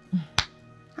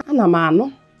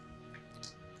 Anamano.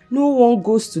 No one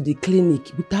goes to the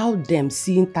clinic without them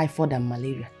seeing typhoid and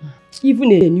malaria.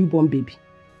 Even a newborn baby.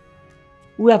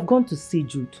 We have gone to see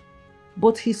Jude,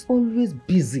 but he's always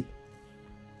busy.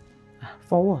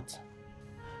 For what?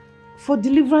 For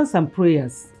deliverance and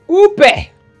prayers. Upe!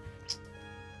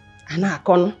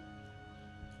 Anakono.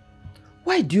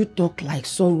 Why do you talk like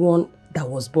someone that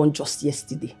was born just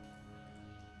yesterday?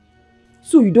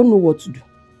 So you don't know what to do?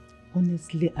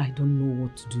 Honestly, I don't know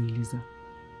what to do, Eliza.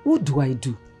 What do I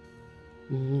do?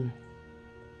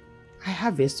 I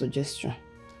have a suggestion,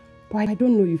 but I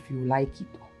don't know if you like it.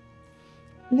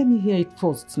 Let me hear it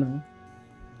first now.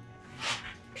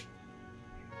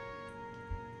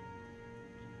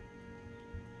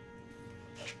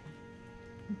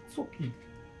 It's okay.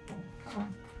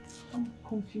 I'm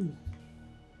confused.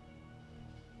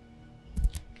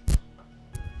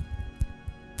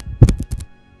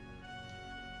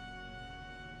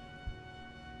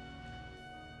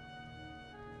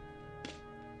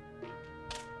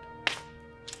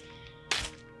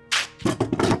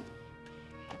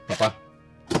 Papa,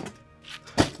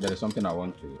 there is something I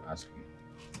want to ask you.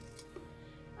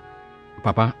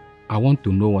 Papa, I want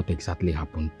to know what exactly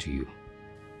happened to you.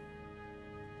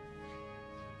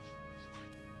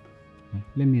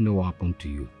 Let me know what happened to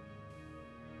you.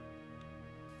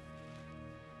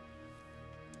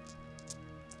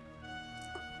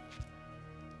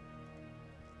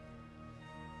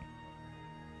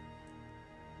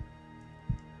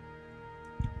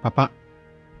 Papa,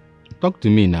 talk to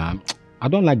me now. I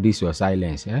don't like this your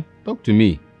silence. Talk to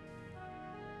me.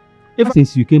 Ever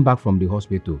since you came back from the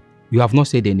hospital, you have not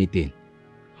said anything.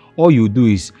 All you do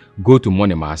is go to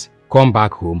morning mass, come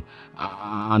back home,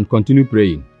 and continue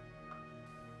praying.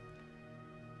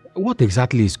 What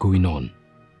exactly is going on?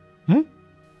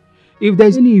 If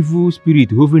there's any evil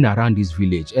spirit hovering around this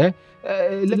village,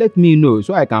 let me know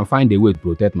so I can find a way to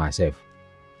protect myself.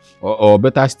 Or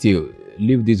better still,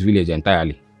 leave this village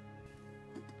entirely.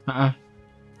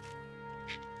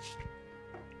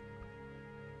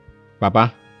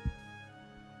 Papa?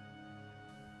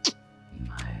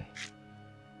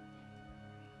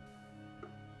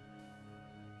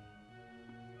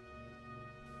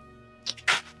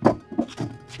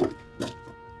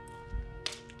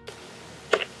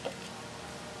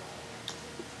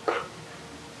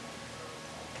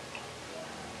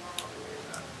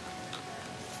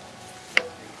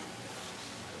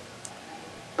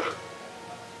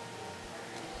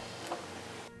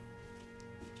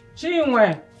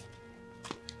 Chinwe!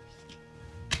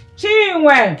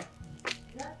 Chinwe!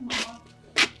 Yes, Mama.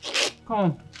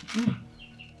 Come.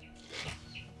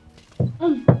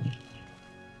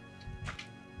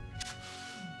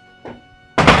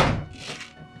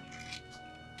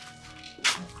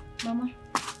 Mama.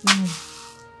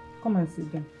 Come and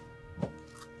sit down.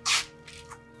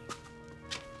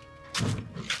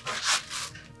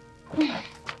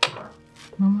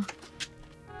 Mama.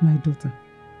 My daughter,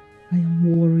 I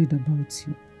am worried about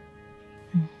you.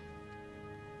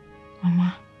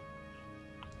 Mama,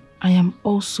 I am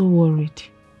also worried.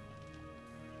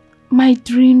 My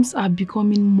dreams are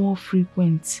becoming more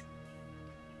frequent.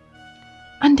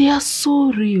 And they are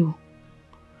so real.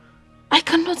 I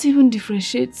cannot even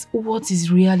differentiate what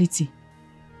is reality.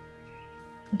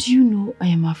 Do you know I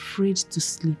am afraid to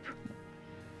sleep?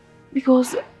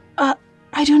 Because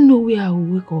I don't know where I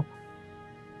will wake up.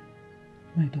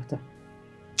 My daughter,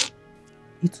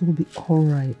 it will be all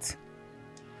right.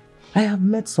 I have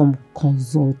made some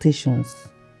consultations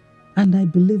and I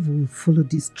believe we will follow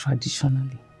this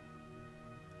traditionally.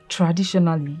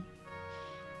 Traditionally?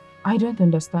 I don't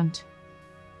understand.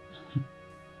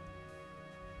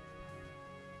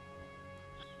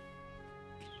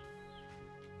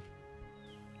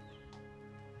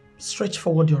 Stretch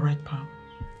forward your right palm.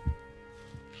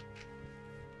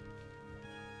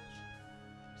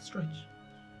 Stretch.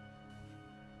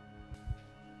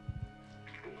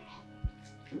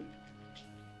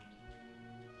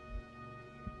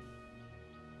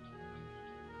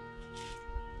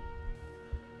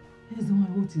 Here's the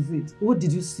one. What is it? What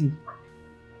did you see?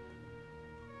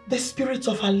 The spirits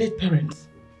of her late parents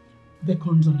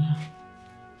beckoned on her.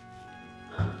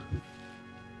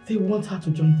 They want her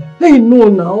to join them. Hey, no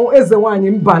now. Here's the one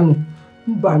in Mbanu.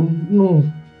 Mbanu,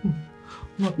 no.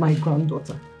 Not my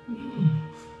granddaughter.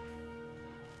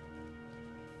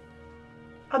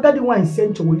 I got the one in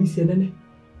Central Willis.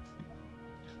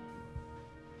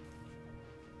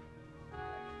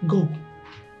 Go.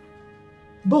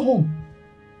 Go home.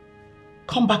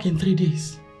 Come back in 3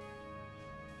 days.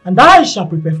 And I shall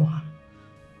prepare for her.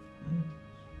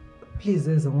 Please,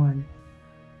 there's the one.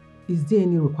 Is there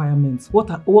any requirements?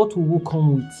 What will we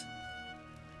come with?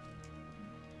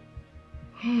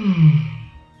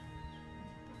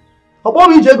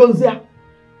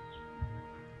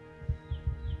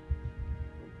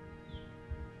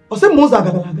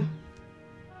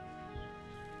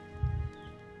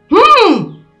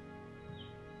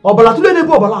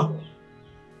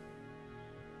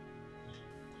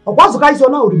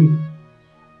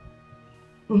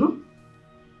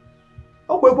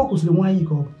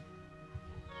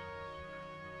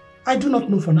 I do not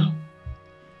know for now.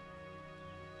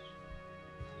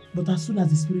 But as soon as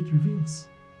the Spirit reveals,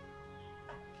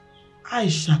 I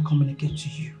shall communicate to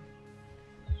you.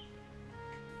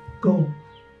 Go.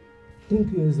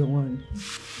 Thank you, as the one.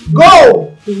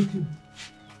 Go! Thank you.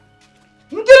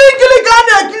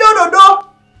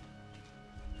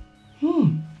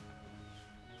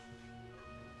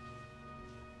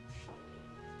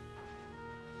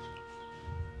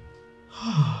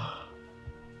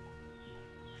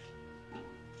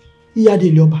 Iya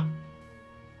de lioba.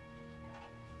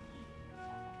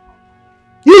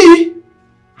 Yi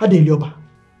ade lioba.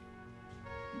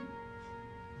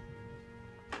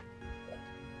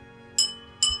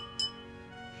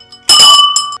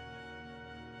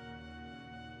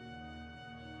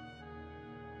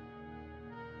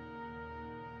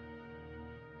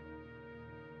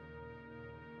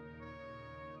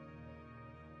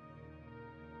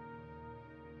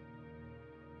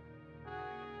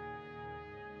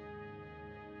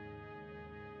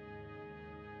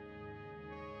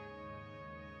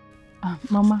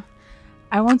 Mama,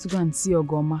 I want to go and see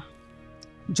Ogoma.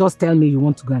 Just tell me you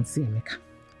want to go and see Emeka.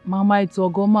 Mama, it's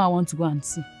Ogoma I want to go and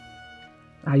see.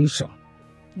 Are you sure?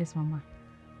 Yes, Mama.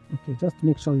 Okay, just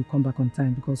make sure you come back on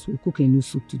time because we'll cook a new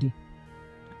soup today.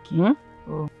 Okay. Hmm?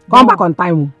 Oh. Come back on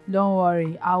time. Don't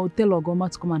worry, I will tell Ogoma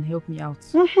to come and help me out.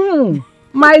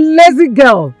 My lazy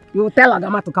girl. You will tell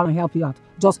Ogoma to come and help you out.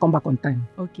 Just come back on time.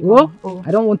 Okay, oh? Oh.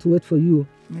 I don't want to wait for you.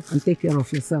 Yes. And take care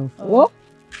of yourself. Oh?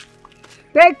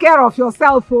 Take care of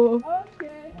yourself, oh. Okay.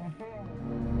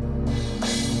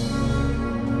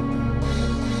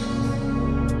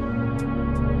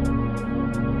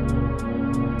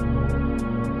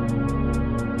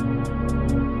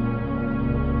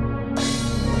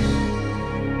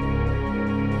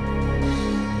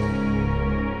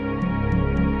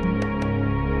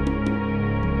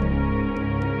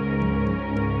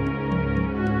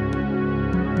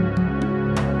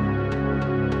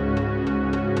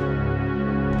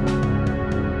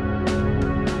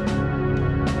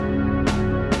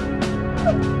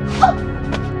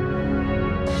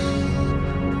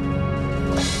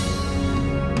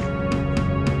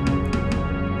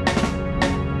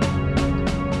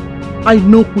 I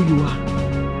know who you are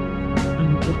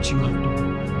and what you have done.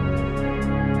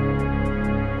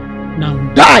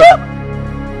 Now die!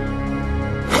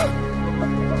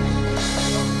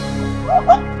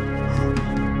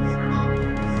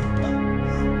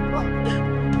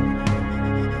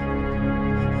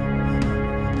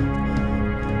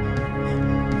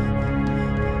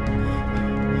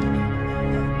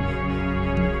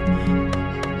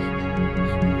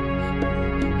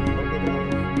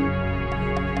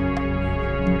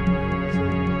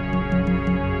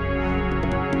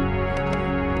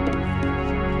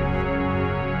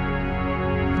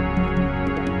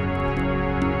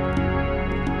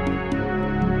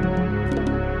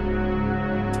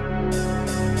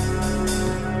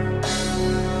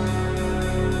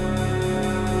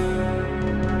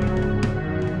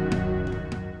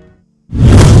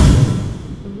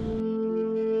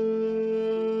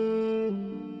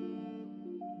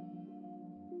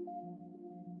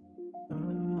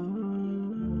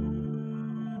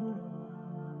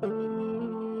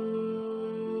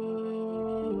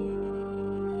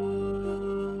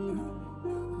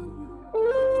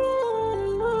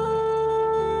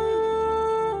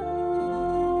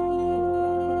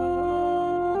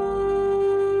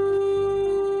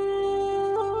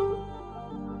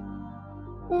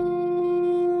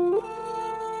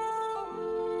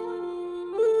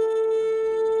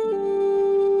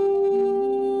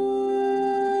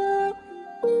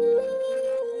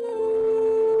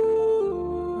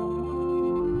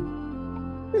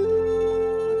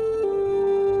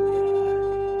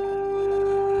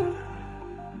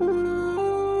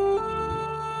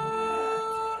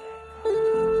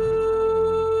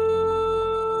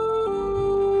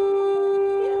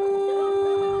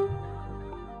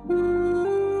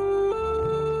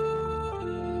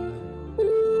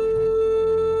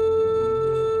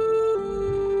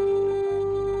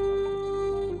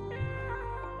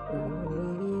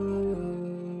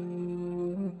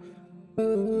 I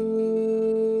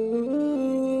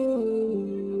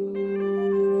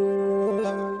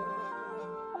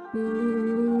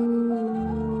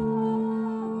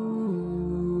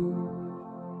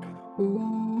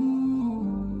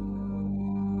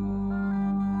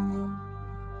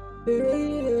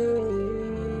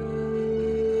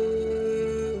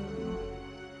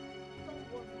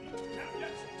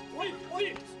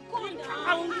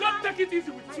will not take it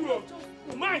easy with you.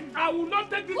 Mike, I will not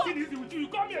take this thing easy with you. You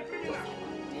call me a criminal.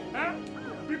 Huh?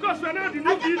 Because we are not the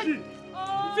new DG.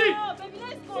 Oh, see? Baby,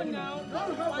 let's go now.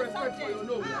 Don't have respect for your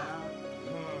nose.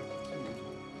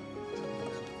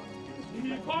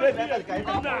 He called me a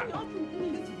criminal.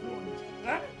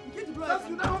 Huh? Just you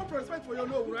don't have respect for your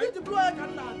nose, right? Just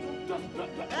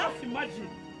imagine.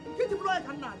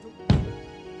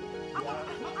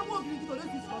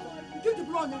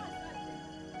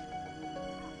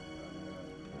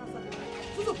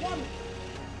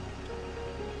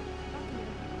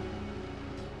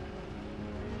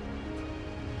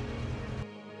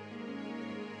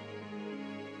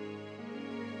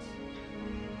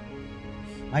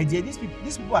 My dear, these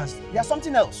people are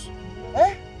something else.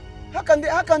 Eh? How can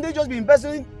they just be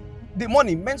embezzling the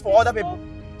money meant for other people?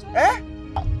 Eh?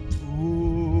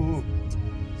 Ooh.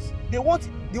 They want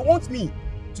me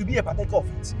to be a partaker of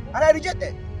it, and I reject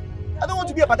it. I don't want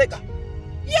to be a partaker.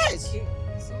 Yes.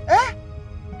 Eh?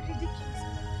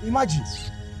 Imagine.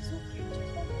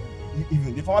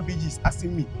 Even the former PG is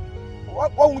asking me, why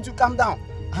won't you calm down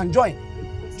and join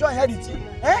Heritage?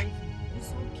 Eh?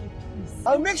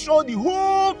 I'll make sure the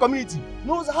whole community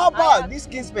knows how bad these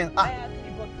kingsmen are.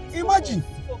 Imagine.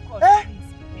 Eh?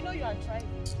 You know you are trying.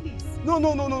 Please. No,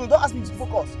 don't ask me to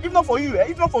focus. If not for you,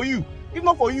 if not for you,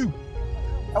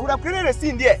 I would have created a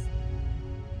scene there.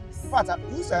 In fact,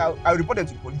 I'll report them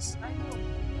to the police. I know.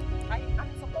 I'm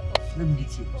supportive. Let me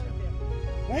get you.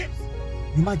 Eh?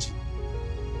 Imagine.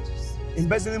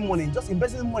 Embezzling money just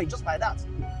like that.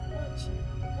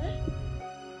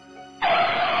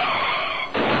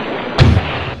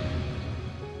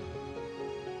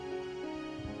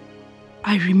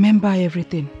 I remember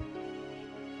everything.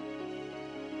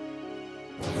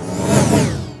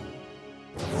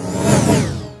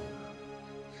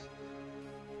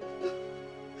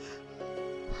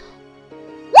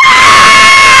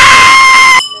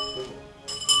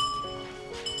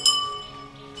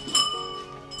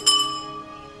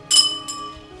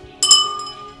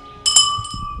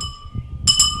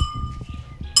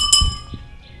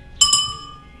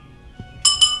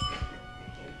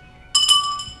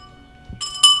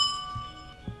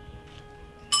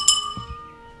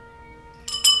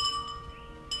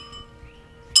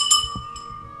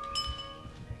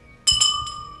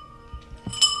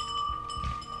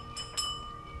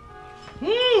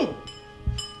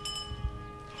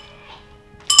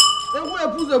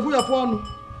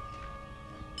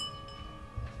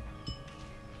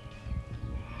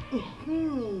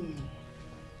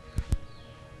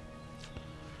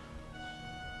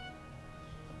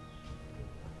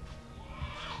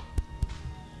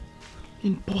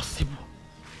 Impossible.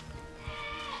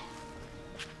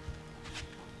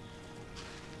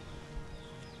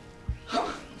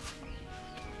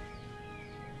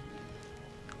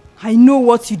 I know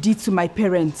what you did to my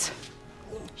parents.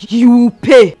 You will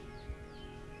pay.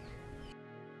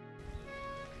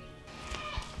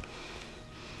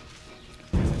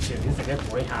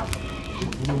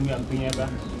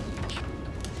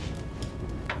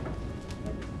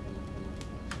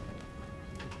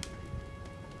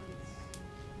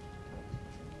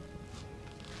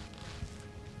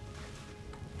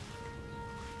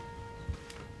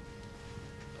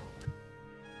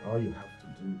 All you have to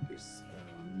do is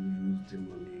use the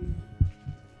money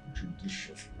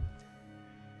judiciously.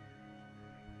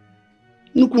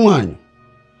 Nukuman,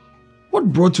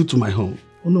 what brought you to my home?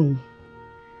 Oh no.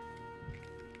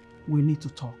 We need to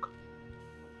talk.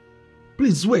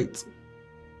 Please wait.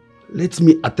 Let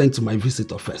me attend to my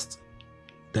visitor first.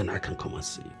 Then I can come and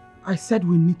see you. I said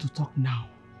we need to talk now.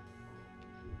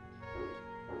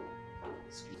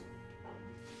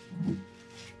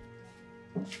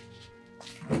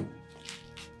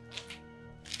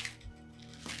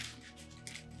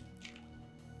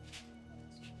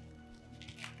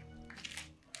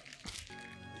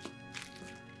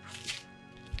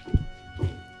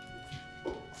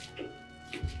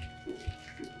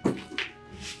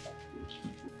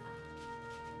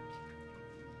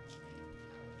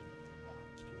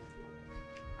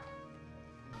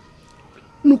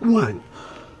 Nukuman,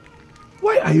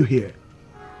 why are you here?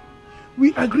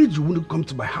 We agreed you wouldn't come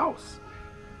to my house.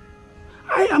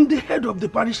 I am the head of the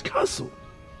parish council.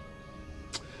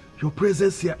 Your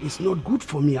presence here is not good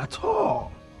for me at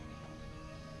all.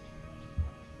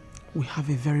 we have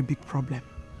a very big problem.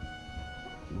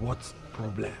 What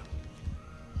problem?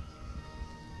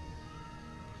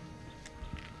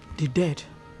 The dead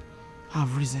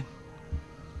have risen.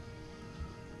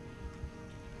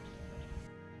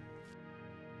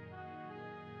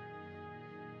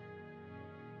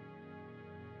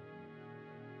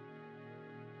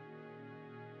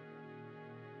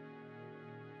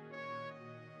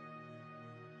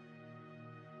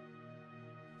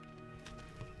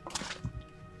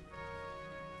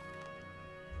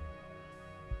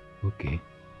 Okay.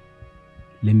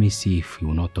 Let me see if you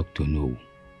will not talk to No.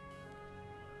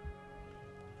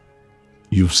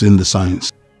 You've seen the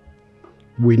signs.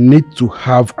 We need to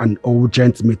have an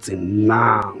urgent meeting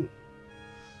now.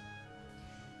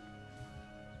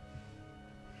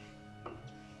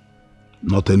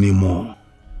 Not anymore.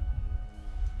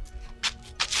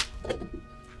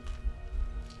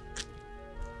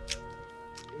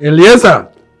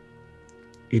 Eliezer,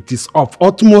 it is of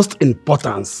utmost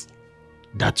importance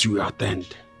that you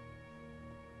attend.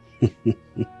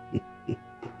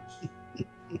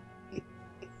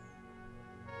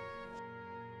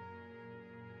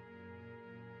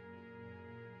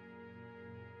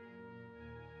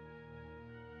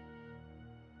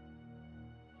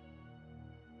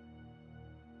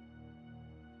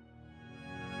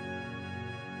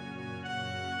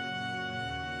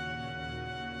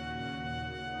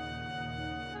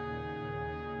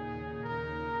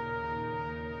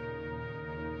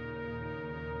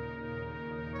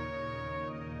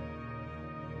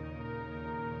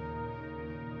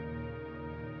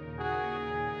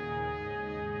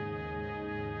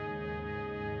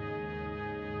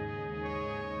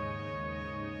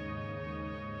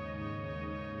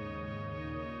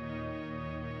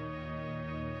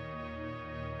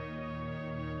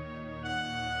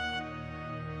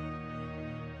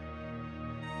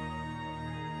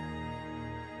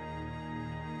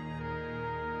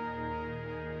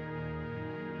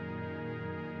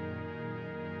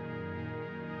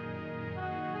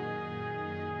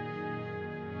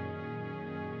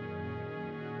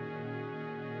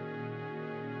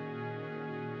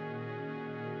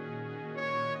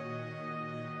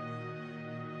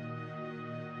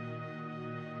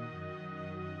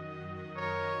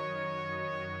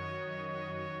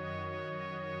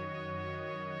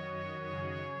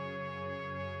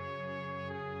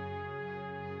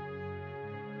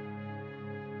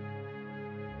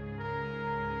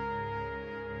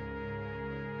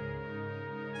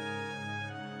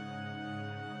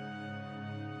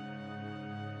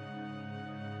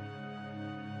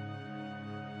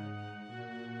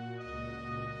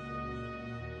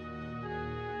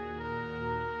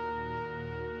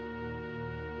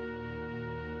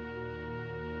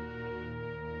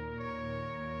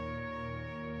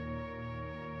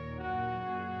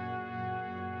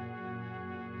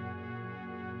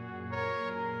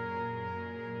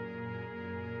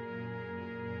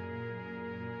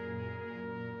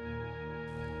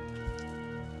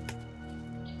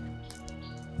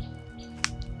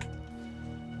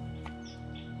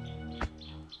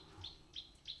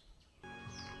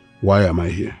 Why am I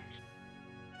here?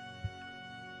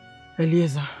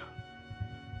 Eliezer,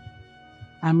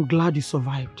 I'm glad you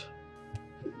survived.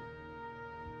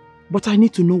 But I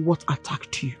need to know what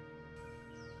attacked you.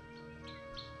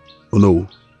 Oh no.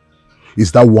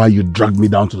 Is that why you dragged me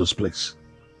down to this place?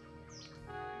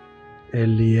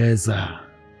 Eliezer,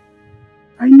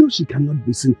 I know she cannot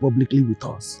be seen publicly with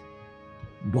us,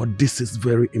 but this is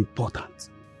very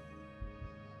important.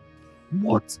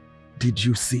 What did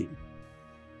you see?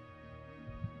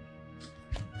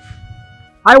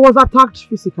 I was attacked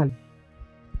physically.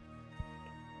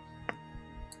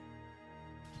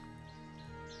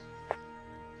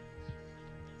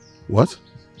 What?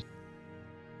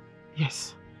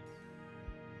 Yes.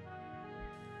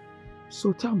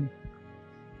 So tell me,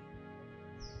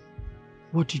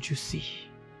 what did you see?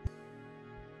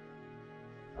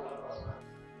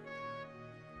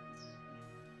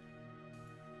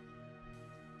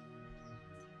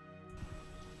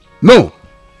 No!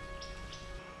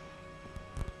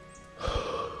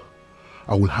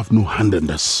 I will have no hand in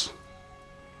this.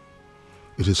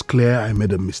 It is clear I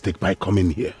made a mistake by coming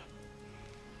here.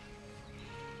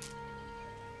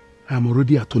 I am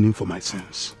already atoning for my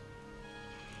sins.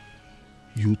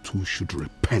 You too should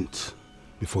repent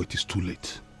before it is too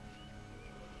late.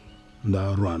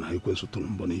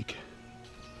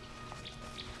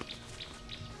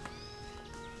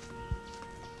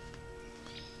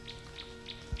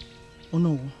 Oh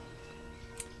no.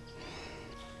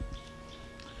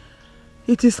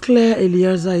 It is clear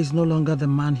Eliezer is no longer the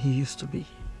man he used to be.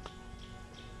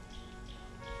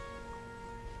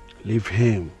 Leave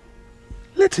him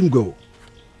Let him go.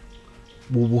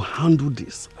 We will handle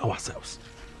this ourselves.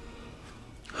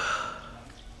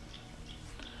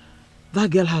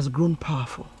 That girl has grown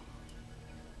powerful,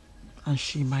 and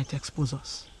she might expose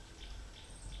us.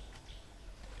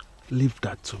 Leave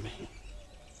that to me.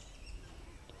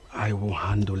 I will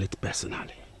handle it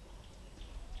personally.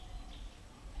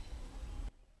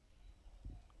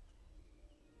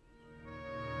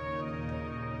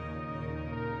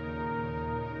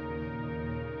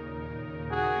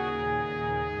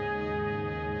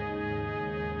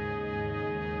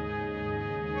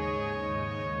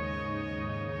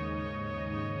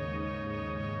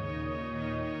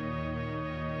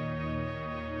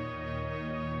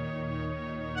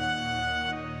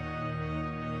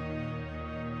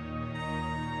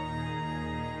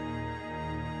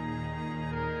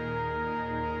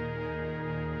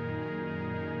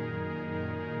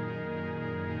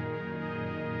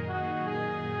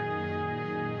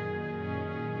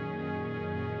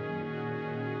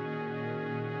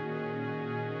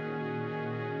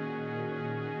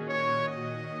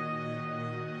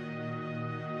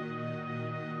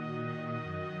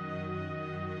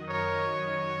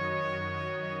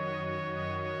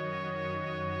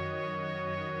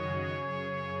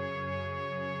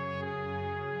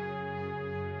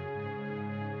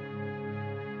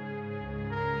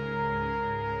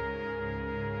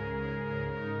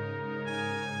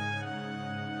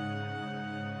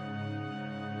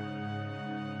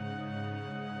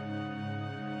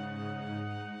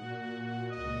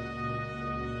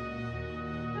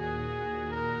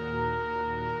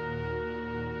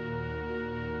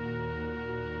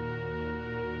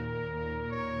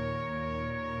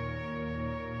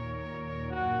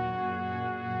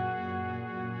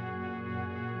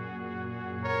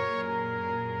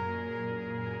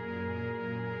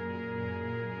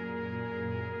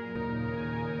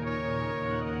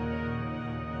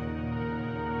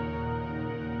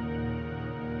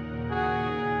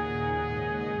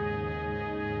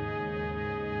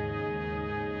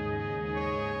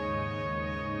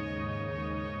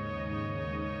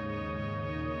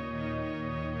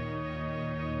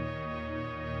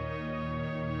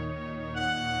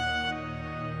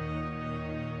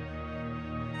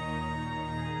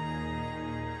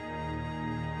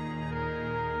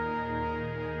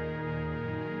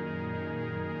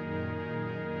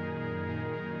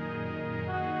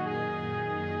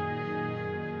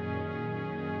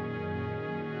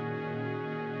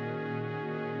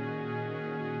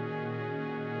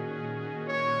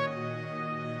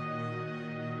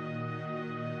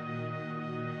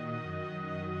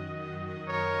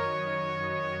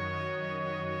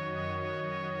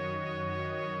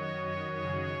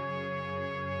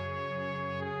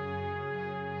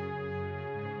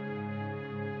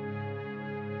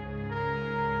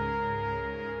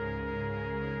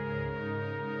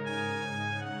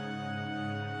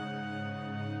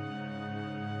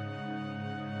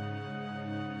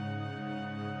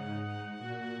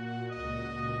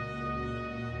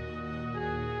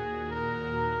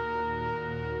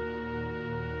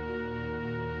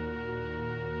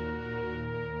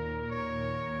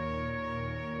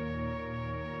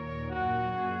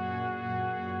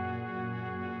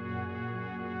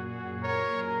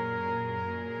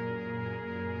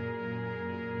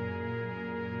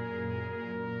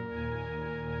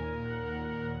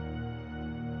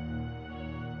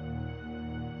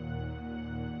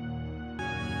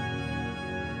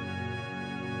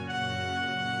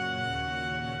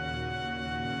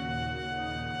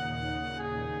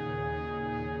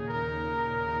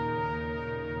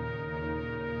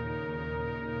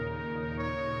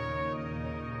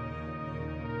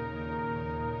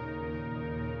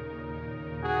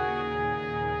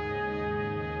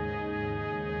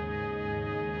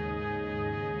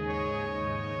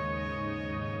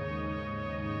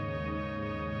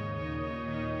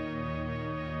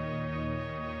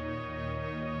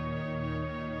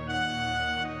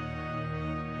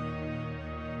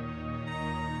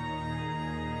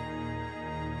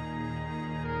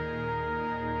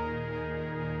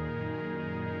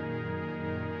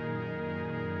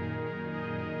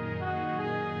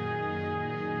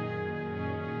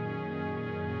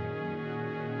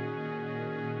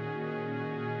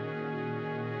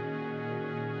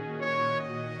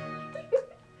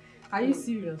 Are you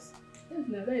serious? Yes,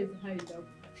 no, that is high job.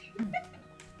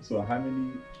 So how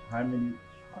many?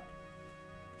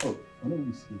 Oh, I know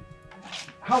we see.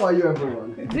 How are you,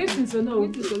 everyone? Greetings, Ono.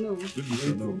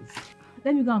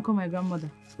 Let me go and call my grandmother.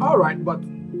 All right, but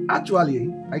actually,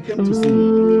 I came to see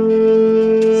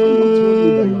you. Someone told me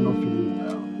that you're not feeling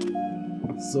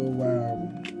well. So,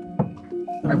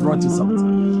 I brought you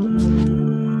something.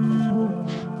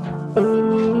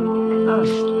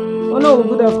 Oh,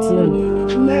 good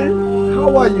afternoon. Man,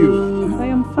 how are you? I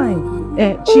am fine.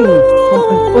 Chinwe,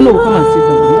 come, oh no, come and sit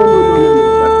down. No.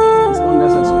 It's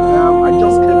unnecessary. I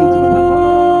just came into the room.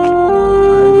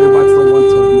 I remember someone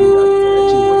told me that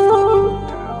Chinwe is not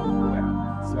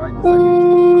so I decided to come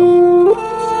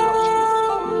to see how she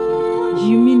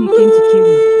is. You mean you came to kill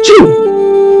me? Chinwe!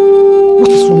 What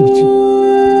is wrong with you?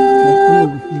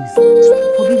 Please,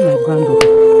 forgive my granddaughter.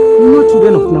 You know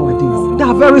children of nowadays, they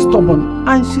are very stubborn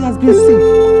and she has been sick.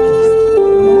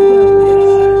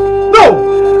 No!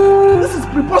 This is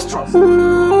preposterous.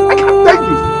 I can't take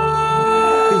this.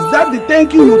 Is that the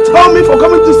thank you told me for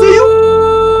coming to see you?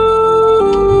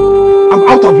 I'm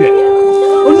out of here.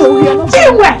 Oh no, we are not.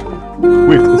 Chinwe!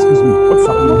 Wait, excuse me. What's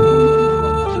happening?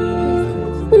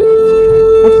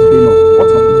 What's going on?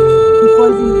 What's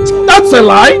happening? That's a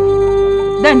lie!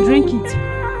 Then drink it.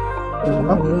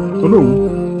 Oh no.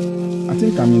 I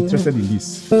think I'm interested in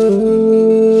this. She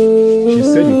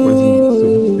said you poisoned it, so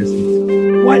taste it.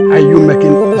 Why are you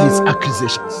making these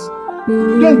accusations?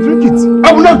 Then drink it.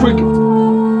 I will not drink it.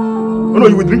 Oh no,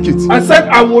 you will drink it. I said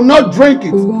I will not drink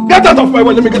it. Get out of my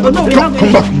way. Let me get out. Come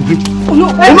back, you drink it. Oh no,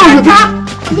 you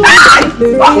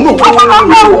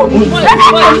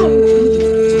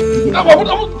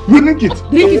drink it.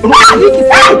 You drink it.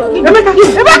 Drink it.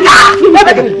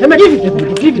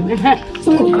 Give it.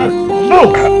 No,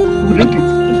 you drink it.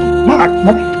 Mama, you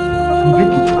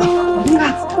drink it.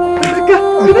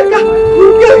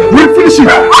 We'll finish it.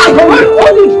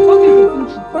 Hold it.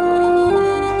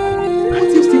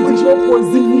 Can't you see that you're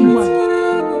poisoning me?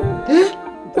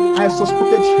 I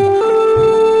suspected you.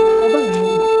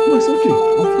 No, it's okay.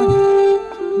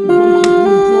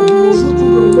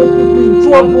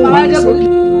 I'm fine. It's okay.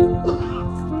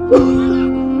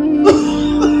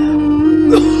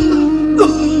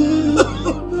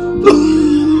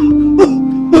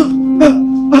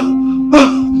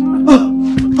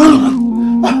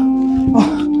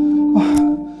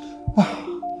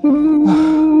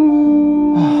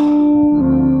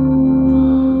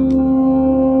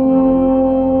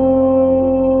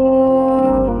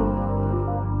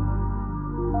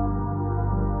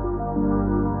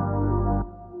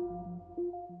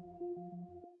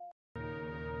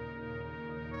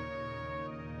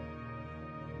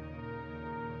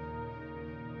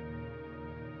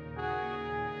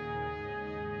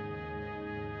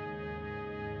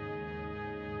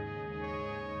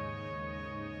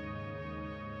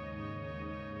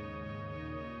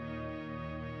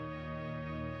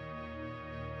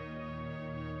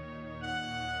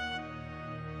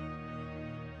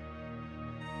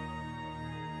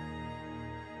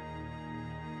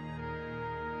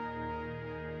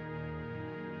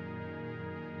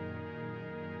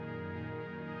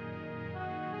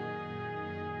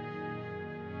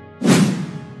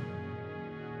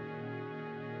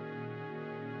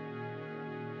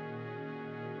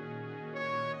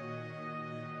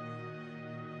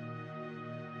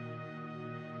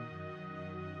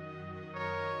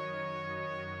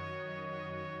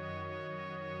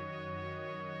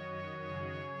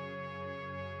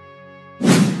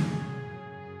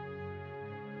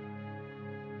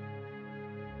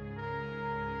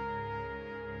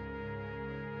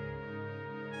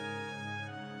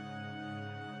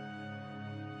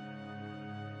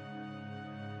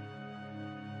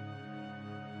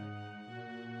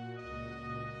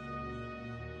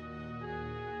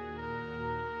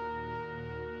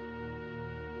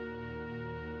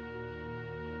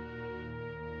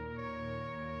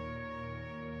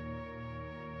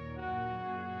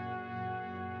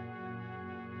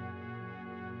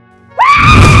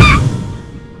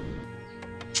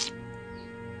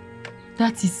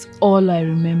 That is all I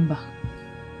remember.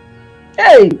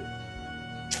 Hey!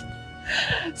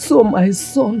 So my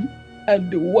son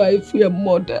and the wife were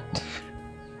murdered.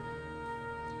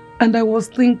 And I was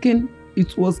thinking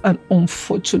it was an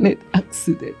unfortunate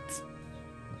accident.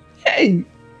 Hey!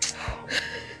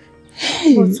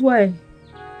 Hey! But why?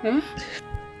 Huh?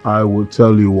 I will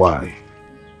tell you why.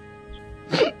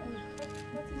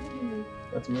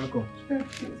 That's welcome.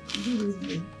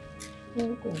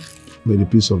 Welcome. May the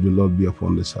peace of the Lord be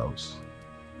upon this house.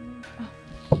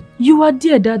 You were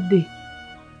there that day.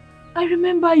 I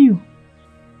remember you.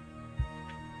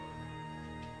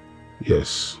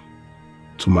 Yes,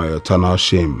 to my eternal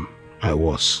shame, I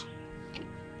was.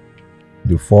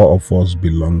 The four of us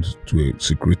belonged to a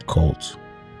secret cult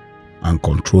and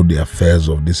controlled the affairs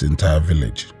of this entire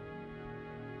village.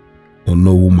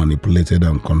 Onowu manipulated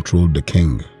and controlled the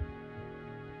king.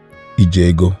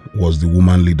 Ijego was the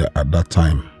woman leader at that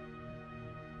time,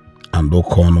 and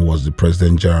Okon was the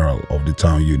president general of the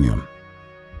town union.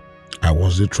 I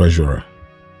was the treasurer.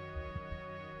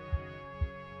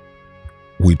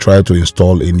 We tried to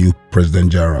install a new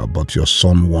President General, but your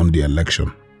son won the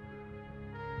election.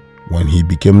 When he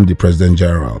became the President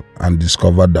General and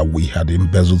discovered that we had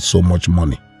embezzled so much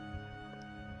money,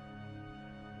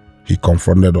 he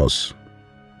confronted us.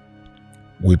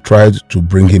 We tried to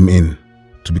bring him in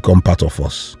to become part of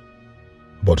us,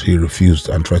 but he refused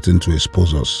and threatened to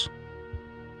expose us.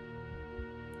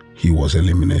 He was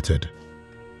eliminated.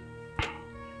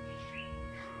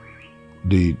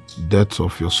 The death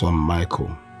of your son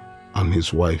Michael and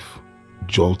his wife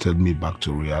jolted me back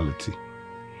to reality.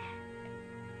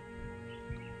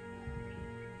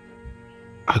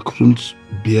 I couldn't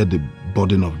bear the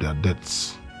burden of their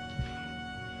deaths.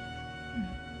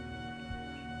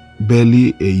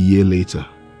 Barely a year later,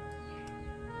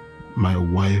 my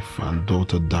wife and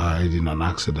daughter died in an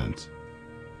accident,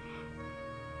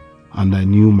 and I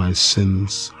knew my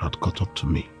sins had caught up to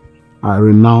me. I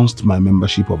renounced my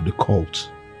membership of the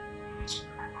cult,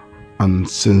 and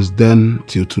since then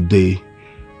till today,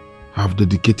 I have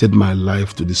dedicated my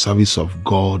life to the service of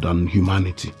God and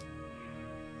humanity.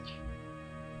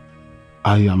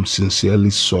 I am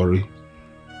sincerely sorry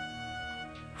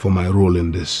for my role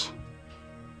in this.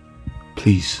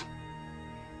 Please,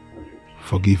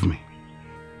 forgive me.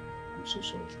 I'm so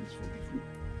sorry. Please forgive me.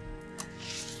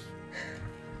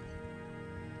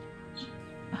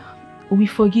 We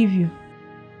forgive you.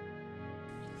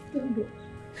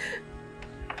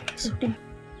 Okay.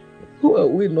 Who are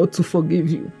we not to forgive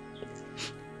you?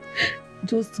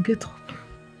 Just get up.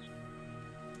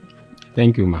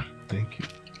 Thank you, ma. Thank you.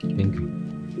 Thank you.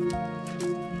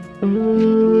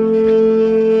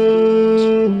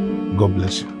 God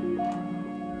bless you.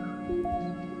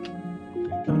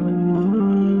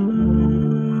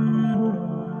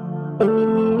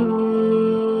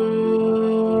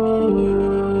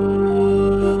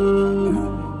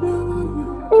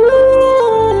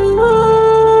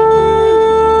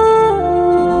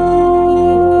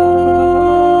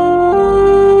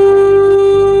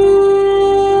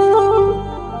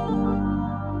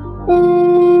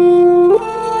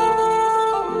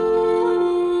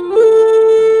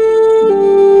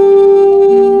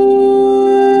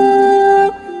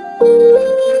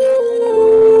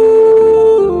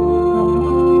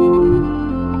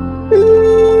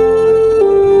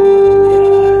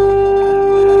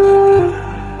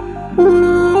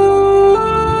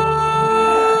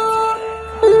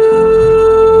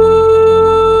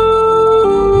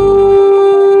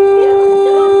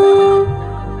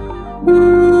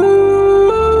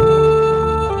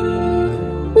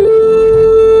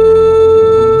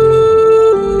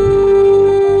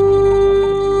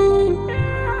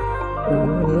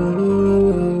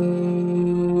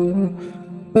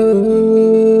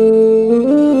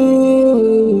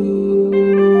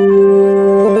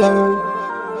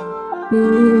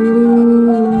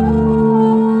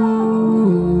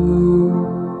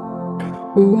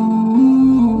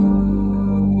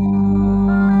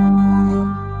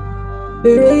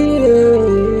 Ooh.